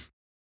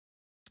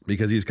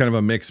because he's kind of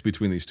a mix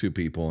between these two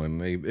people, and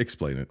they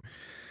explain it.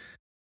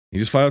 He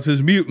just flat out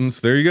says mutants.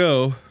 There you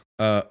go.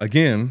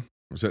 Again,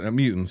 we're setting up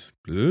mutants.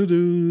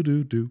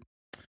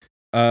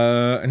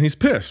 And he's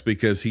pissed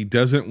because he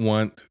doesn't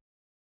want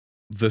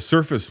the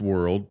surface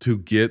world to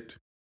get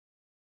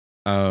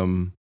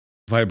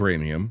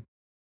vibranium,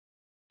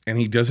 and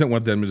he doesn't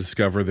want them to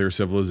discover their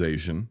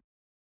civilization.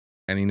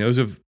 And he knows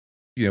if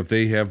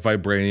they have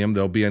vibranium,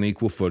 they'll be on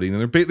equal footing,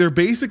 and they're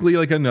basically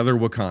like another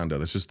Wakanda.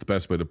 That's just the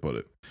best way to put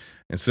it.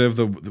 Instead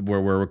of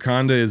where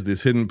Wakanda is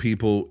this hidden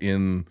people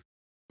in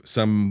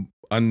some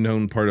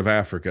unknown part of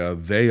Africa,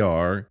 they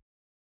are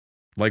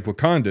like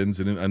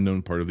Wakandans in an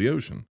unknown part of the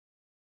ocean.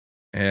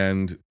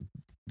 And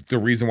the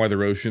reason why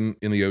they're in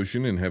the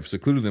ocean and have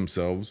secluded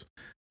themselves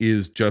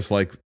is just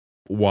like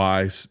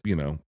why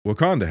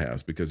Wakanda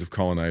has, because of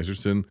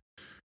colonizers and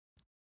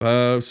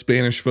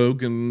Spanish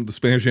folk and the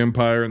Spanish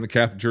Empire and the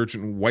Catholic Church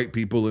and white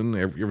people and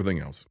everything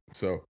else.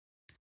 So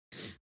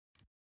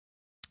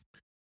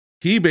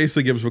he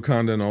basically gives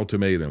Wakanda an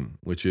ultimatum,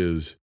 which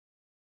is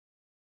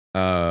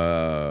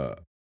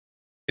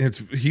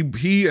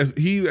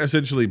he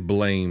essentially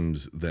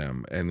blames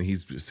them, and he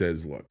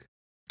says, look,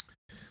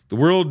 the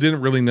world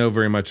didn't really know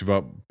very much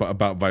about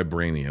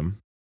vibranium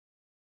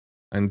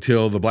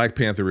until the Black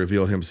Panther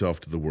revealed himself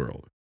to the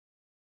world.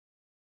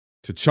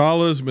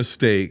 T'Challa's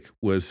mistake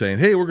was saying,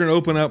 hey, we're going to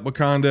open up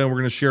Wakanda and we're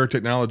going to share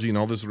technology and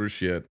all this sort of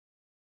shit.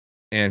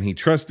 And he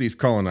trusts these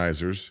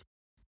colonizers,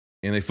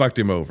 and they fucked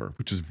him over,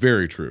 which is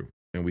very true.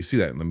 And we see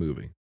that in the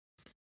movie.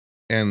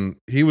 And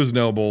he was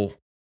noble,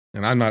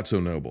 and I'm not so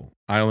noble.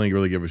 I only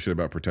really give a shit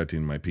about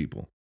protecting my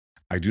people.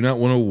 I do not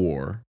want a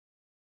war,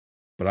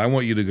 but I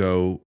want you to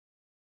go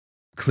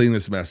clean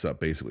this mess up,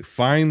 basically.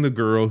 Find the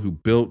girl who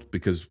built,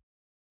 because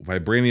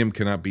vibranium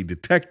cannot be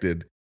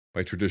detected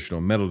by traditional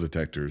metal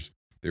detectors.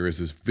 There is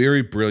this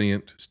very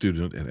brilliant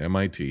student at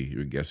MIT,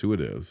 you guess who it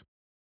is,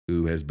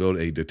 who has built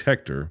a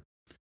detector,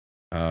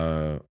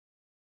 or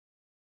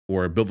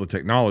built the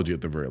technology at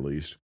the very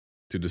least,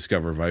 to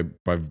discover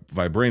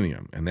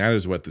vibranium. And that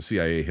is what the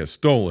CIA has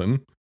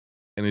stolen.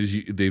 And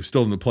they've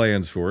stolen the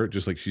plans for it,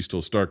 just like she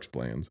stole Stark's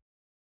plans.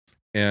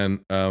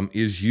 And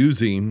is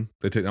using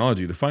the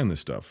technology to find this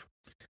stuff.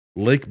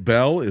 Lake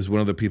Bell is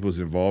one of the people who's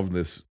involved in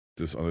this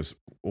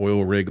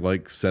oil rig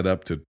like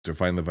setup to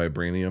find the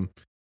vibranium.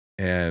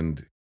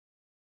 And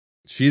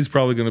she's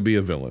probably going to be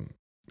a villain.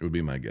 It would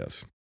be my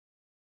guess.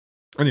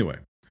 Anyway,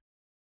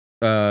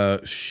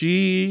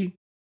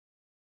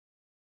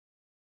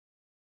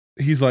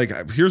 he's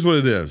like, here's what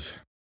it is.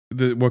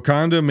 The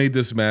Wakanda made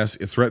this mess.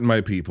 It threatened my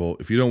people.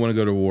 If you don't want to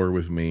go to war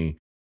with me,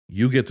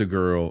 you get the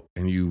girl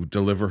and you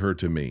deliver her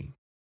to me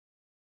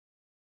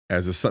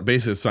as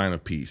basically a sign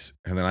of peace.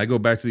 And then I go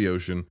back to the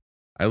ocean.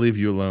 I leave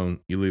you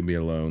alone. You leave me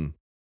alone.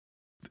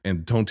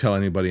 And don't tell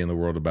anybody in the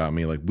world about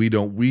me. Like, we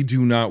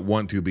do not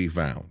want to be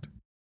found.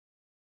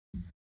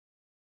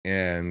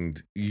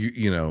 And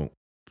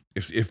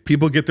if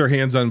people get their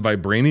hands on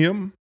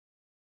vibranium,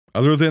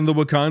 other than the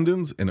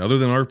Wakandans and other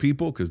than our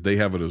people, because they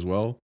have it as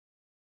well,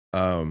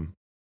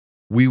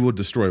 we will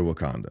destroy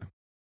Wakanda.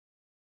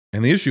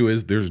 And the issue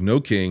is there's no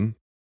king,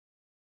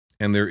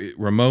 and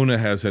Ramona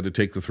has had to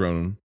take the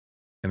throne,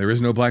 and there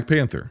is no Black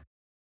Panther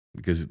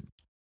because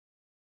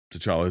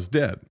T'Challa is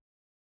dead.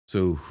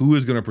 So who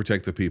is going to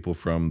protect the people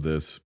from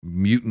this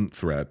mutant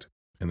threat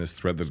and this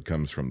threat that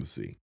comes from the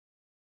sea?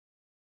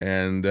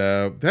 And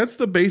that's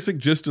the basic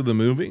gist of the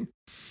movie.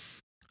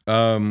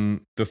 The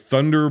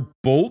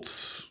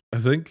Thunderbolts, I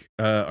think,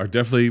 are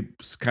definitely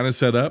kind of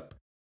set up.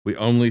 We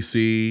only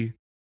see,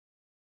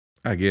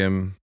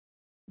 again,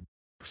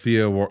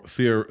 Thea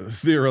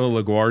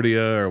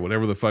LaGuardia, or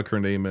whatever the fuck her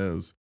name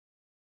is.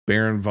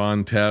 Baron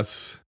Von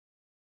Tess.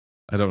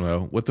 I don't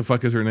know. What the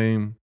fuck is her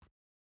name?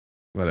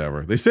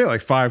 Whatever. They say it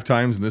like 5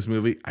 times in this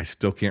movie. I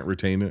still can't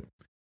retain it.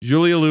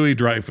 Julia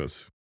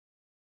Louis-Dreyfus.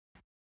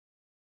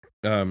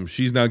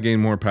 She's now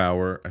gained more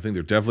power. I think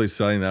they're definitely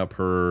setting up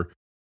her,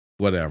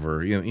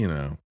 whatever, you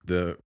know,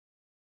 the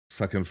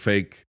fucking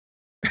fake,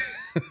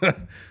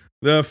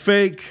 the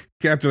fake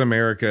Captain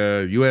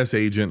America, U.S.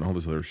 agent, all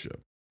this other shit.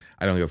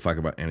 I don't give a fuck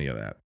about any of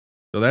that.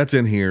 So that's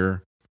in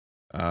here.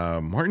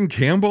 Martin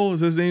Campbell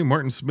is his name.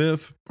 Martin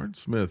Smith,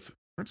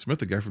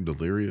 the guy from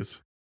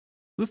Delirious.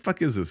 Who the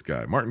fuck is this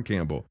guy? Martin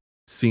Campbell.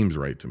 Seems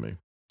right to me.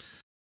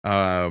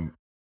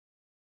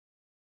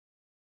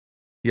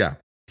 Yeah.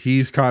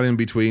 He's caught in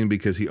between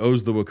because he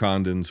owes the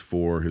Wakandans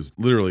for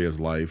literally his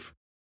life,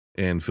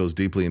 and feels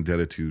deeply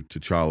indebted to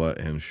T'Challa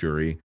and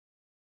Shuri.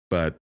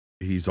 But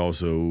he's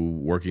also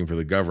working for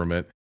the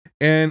government.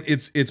 And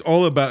it's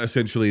all about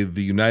essentially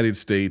the United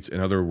States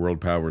and other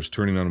world powers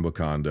turning on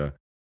Wakanda,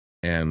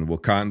 and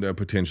Wakanda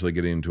potentially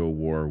getting into a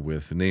war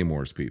with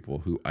Namor's people,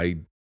 who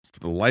for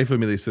the life of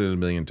me, they said it a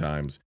million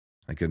times,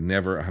 I could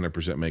never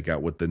 100% make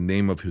out what the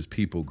name of his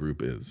people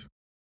group is.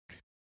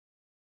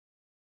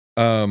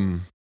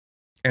 Um,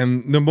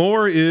 and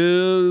Namor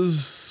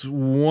is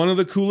one of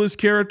the coolest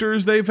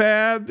characters they've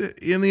had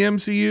in the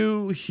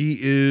MCU. He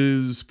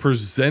is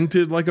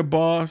presented like a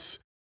boss.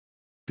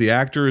 The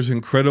actor is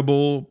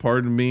incredible.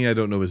 Pardon me, I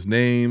don't know his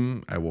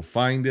name. I will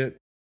find it,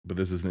 but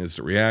this is an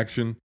instant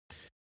reaction.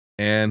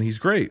 And he's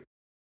great.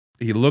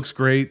 He looks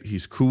great.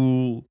 He's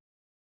cool.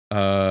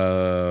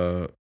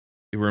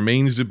 It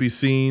remains to be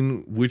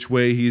seen which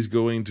way he's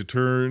going to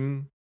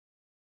turn,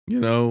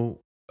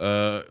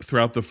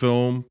 throughout the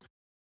film,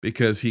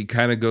 because he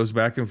kind of goes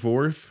back and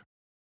forth.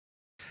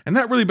 And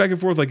not really back and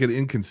forth like an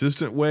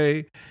inconsistent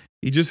way.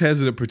 He just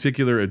has a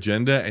particular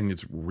agenda, and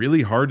it's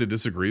really hard to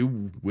disagree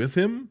with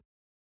him.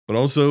 But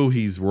also,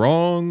 he's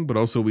wrong. But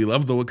also, we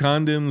love the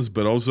Wakandans.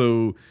 But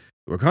also,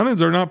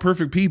 Wakandans are not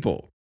perfect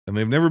people, and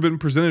they've never been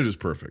presented as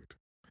perfect.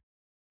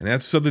 And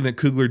that's something that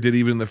Coogler did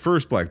even in the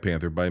first Black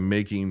Panther by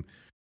making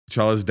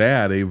T'Challa's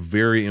dad a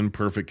very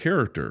imperfect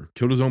character,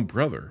 killed his own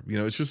brother.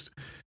 It's just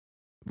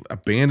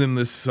abandoned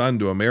this son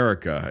to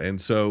America.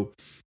 And so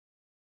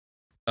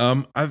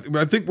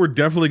I think we're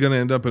definitely going to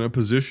end up in a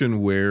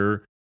position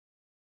where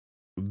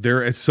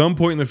there, at some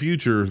point in the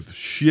future,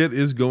 shit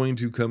is going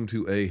to come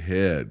to a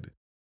head.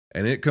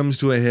 And it comes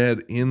to a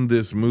head in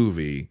this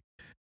movie.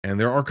 And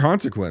there are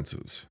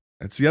consequences.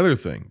 That's the other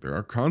thing. There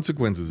are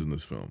consequences in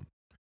this film.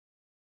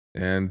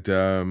 And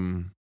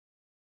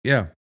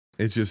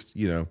it's just,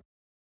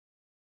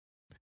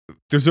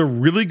 there's a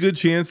really good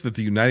chance that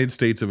the United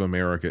States of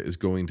America is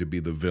going to be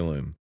the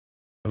villain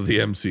of the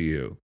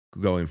MCU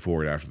going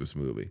forward after this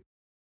movie,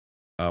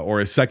 or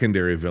a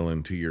secondary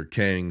villain to your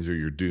Kangs or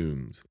your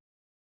Dooms.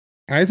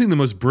 And I think the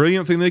most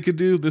brilliant thing they could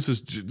do, this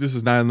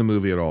is not in the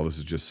movie at all, this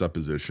is just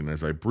supposition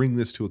as I bring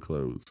this to a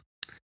close.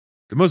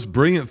 The most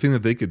brilliant thing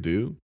that they could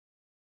do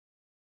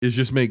is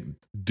just make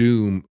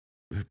Doom,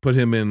 put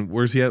him in,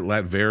 where's he at,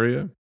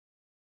 Latveria?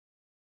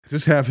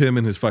 Just have him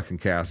in his fucking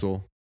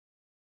castle,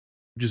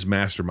 just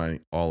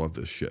masterminding all of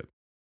this shit.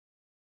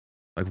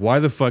 Like, why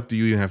the fuck do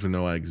you even have to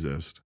know I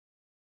exist?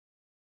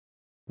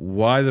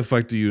 Why the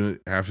fuck do you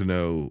have to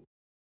know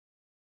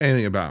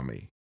anything about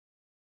me?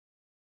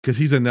 Because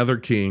he's another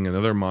king,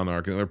 another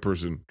monarch, another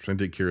person trying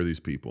to take care of these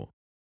people,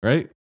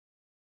 right?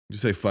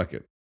 Just say fuck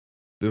it.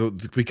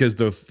 Because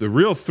the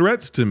real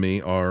threats to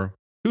me are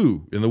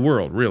who in the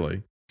world,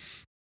 really?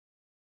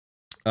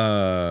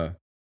 Wakanda?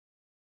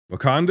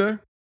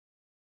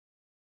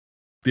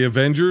 The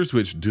Avengers,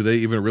 which do they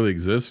even really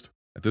exist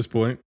at this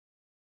point?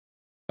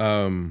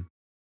 And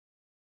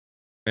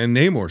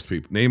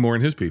Namor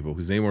and his people,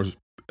 because Namor's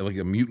like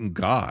a mutant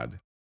god.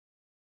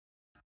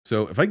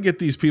 So if I get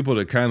these people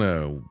to kind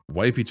of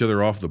wipe each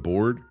other off the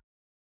board,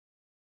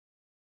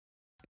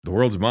 the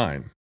world's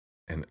mine.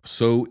 And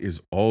so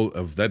is all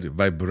of that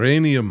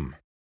vibranium.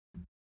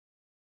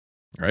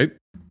 Right?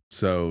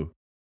 So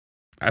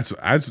that's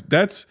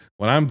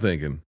what I'm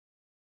thinking.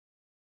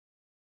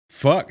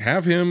 Fuck,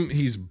 have him,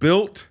 he's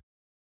built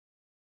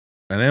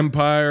an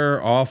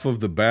empire off of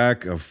the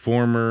back of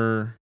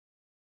former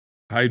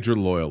Hydra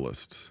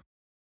loyalists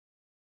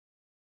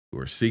who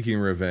are seeking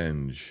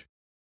revenge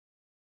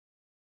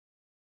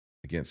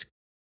against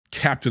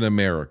Captain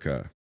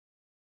America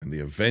and the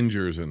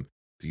Avengers and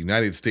the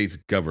United States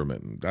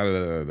government and da da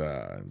da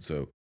da. And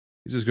so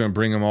he's just going to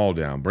bring them all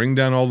down, bring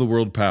down all the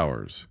world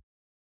powers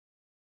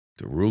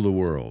to rule the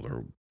world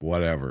or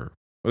whatever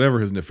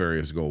his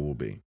nefarious goal will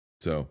be.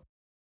 So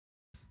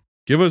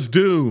give us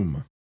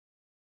Doom.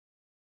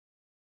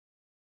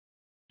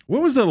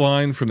 What was the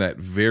line from that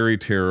very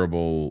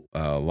terrible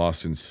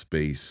Lost in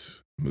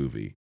Space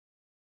movie?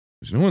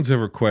 Which no one's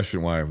ever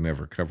questioned why I've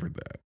never covered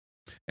that.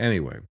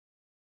 Anyway,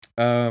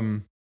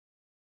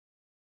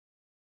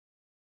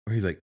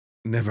 he's like,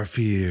 never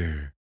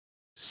fear,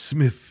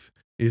 Smith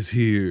is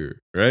here,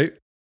 right?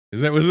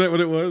 Was that what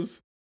it was?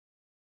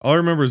 All I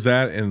remember is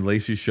that and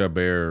Lacey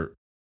Chabert,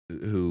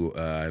 who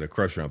I had a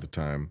crush on at the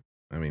time.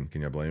 I mean,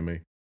 can you blame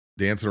me?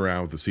 Dancing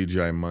around with the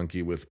CGI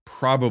monkey with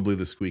probably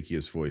the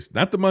squeakiest voice.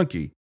 Not the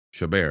monkey,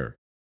 Chabert,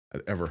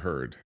 I'd ever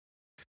heard.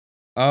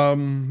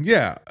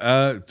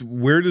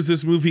 Where does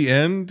this movie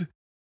end?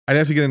 I'd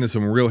have to get into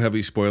some real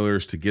heavy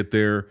spoilers to get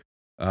there.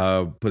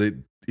 But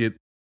it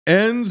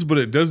ends, but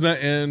it does not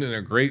end in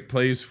a great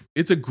place.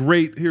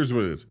 Here's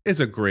what it is. It's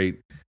a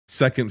great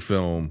second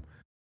film.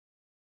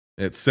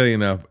 It's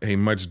setting up a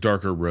much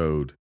darker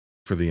road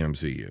for the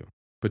MCU,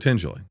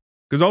 potentially.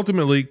 Because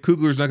ultimately,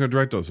 Coogler's not going to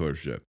direct all this other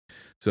shit.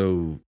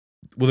 So,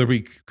 will there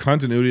be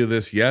continuity of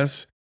this?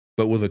 Yes.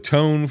 But will the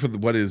tone for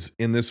what is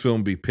in this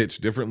film be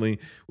pitched differently?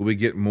 Will we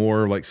get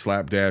more like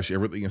slapdash,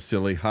 everything is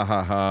silly, ha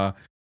ha ha?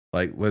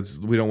 Like,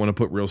 we don't want to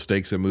put real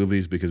stakes in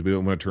movies because we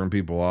don't want to turn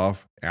people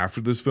off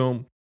after this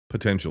film?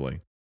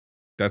 Potentially.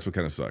 That's what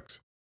kind of sucks.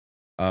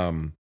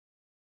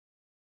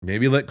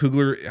 Maybe let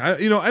Coogler,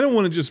 I don't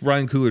want to just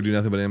Ryan Coogler do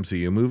nothing but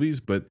MCU movies,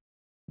 but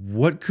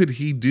what could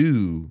he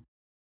do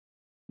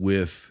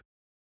with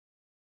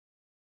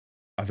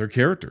other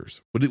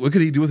characters? What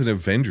could he do with an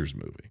Avengers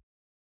movie?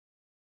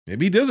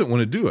 Maybe he doesn't want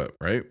to do it,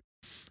 right?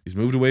 He's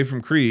moved away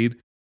from Creed,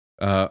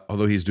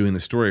 although he's doing the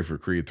story for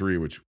Creed 3,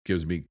 which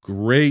gives me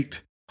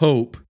great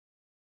hope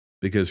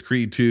because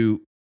Creed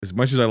 2, as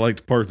much as I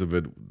liked parts of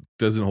it,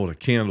 doesn't hold a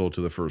candle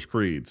to the first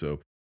Creed. So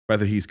the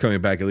fact that he's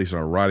coming back, at least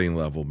on a writing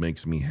level,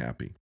 makes me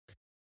happy.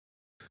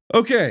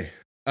 Okay.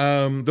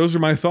 Those are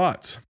my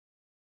thoughts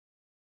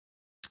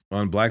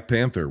on Black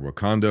Panther,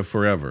 Wakanda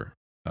Forever.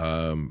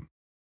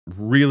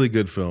 Really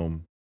good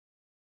film.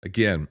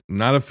 Again,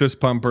 not a fist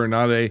pumper,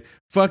 not a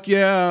fuck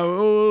yeah,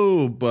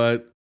 oh,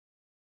 but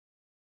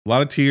a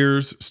lot of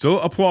tears,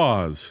 still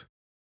applause.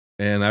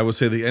 And I would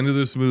say the end of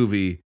this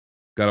movie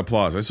got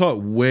applause. I saw it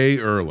way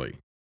early,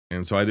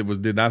 and so I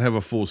did not have a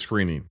full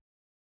screening.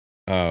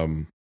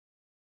 There's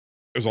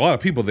a lot of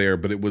people there,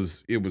 but it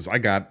was I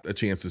got a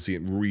chance to see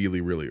it really,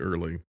 really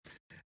early.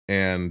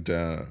 And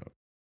I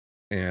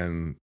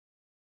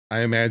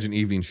imagine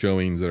evening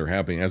showings that are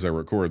happening as I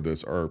record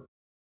this are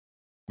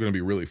going to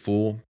be really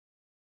full.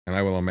 And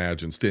I will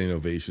imagine standing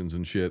ovations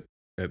and shit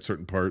at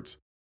certain parts.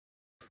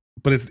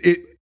 But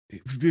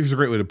there's a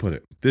great way to put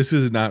it. This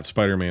is not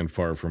Spider-Man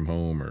Far From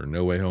Home or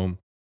No Way Home,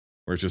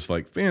 where it's just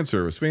like fan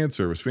service, fan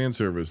service, fan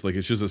service. Like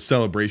it's just a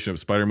celebration of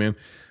Spider-Man.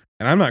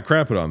 And I'm not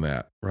crapping on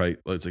that, right?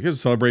 It's like it's a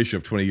celebration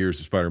of 20 years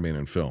of Spider-Man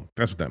in film.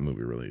 That's what that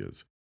movie really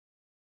is.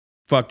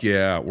 Fuck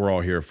yeah, we're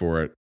all here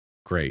for it.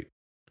 Great.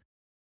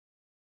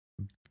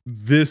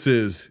 This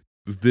is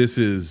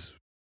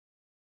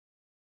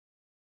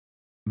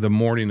the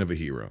morning of a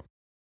hero.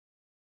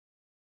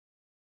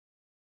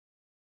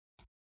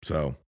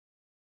 So,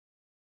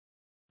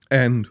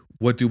 and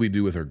what do we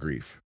do with our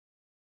grief?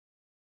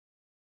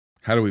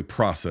 How do we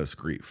process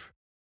grief?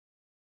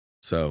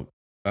 So,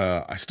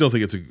 I still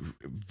think it's a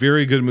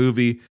very good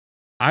movie.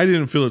 I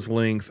didn't feel its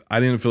length. I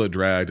didn't feel it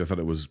dragged. I thought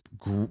it was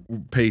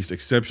paced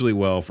exceptionally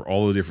well for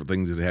all the different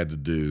things it had to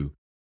do.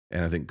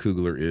 And I think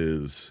Coogler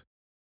is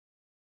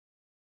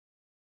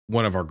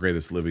one of our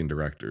greatest living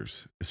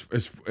directors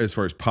as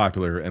far as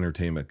popular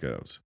entertainment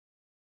goes.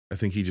 I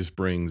think he just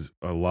brings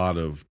a lot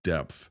of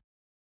depth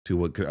to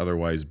what could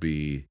otherwise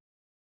be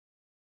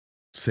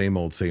same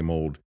old,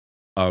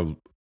 a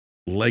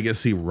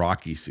legacy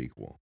Rocky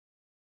sequel.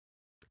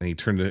 And he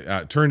turned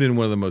in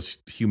one of the most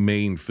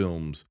humane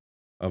films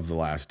of the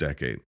last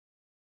decade.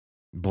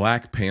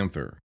 Black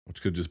Panther,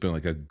 which could have just been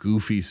like a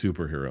goofy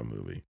superhero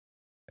movie.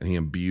 And he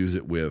imbues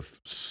it with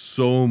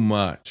so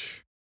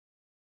much.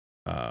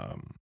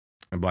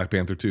 And Black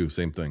Panther 2,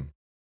 same thing.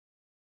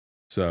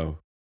 So,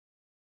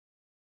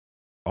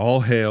 all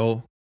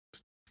hail.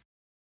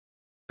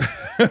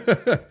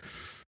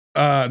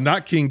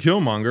 Not King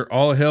Killmonger.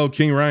 All hail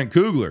King Ryan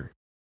Coogler.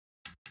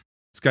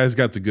 This guy's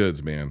got the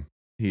goods, man.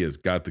 He has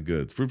got the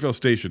goods. Fruitvale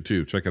Station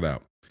 2. Check it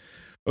out.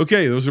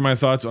 Okay, those are my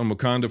thoughts on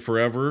Wakanda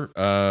Forever.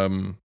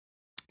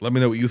 Let me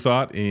know what you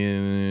thought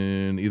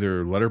in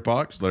either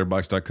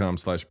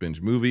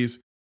letterboxd.com/binge movies,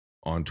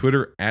 on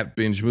Twitter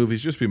 @binge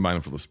movies. Just be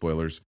mindful of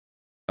spoilers.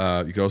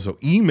 You can also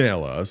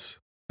email us.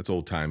 That's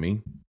old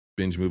timey.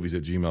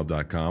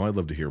 bingemovies@gmail.com. I'd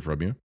love to hear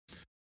from you.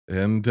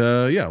 And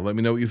yeah, let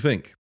me know what you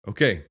think.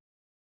 Okay.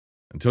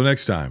 Until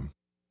next time,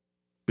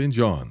 binge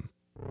on.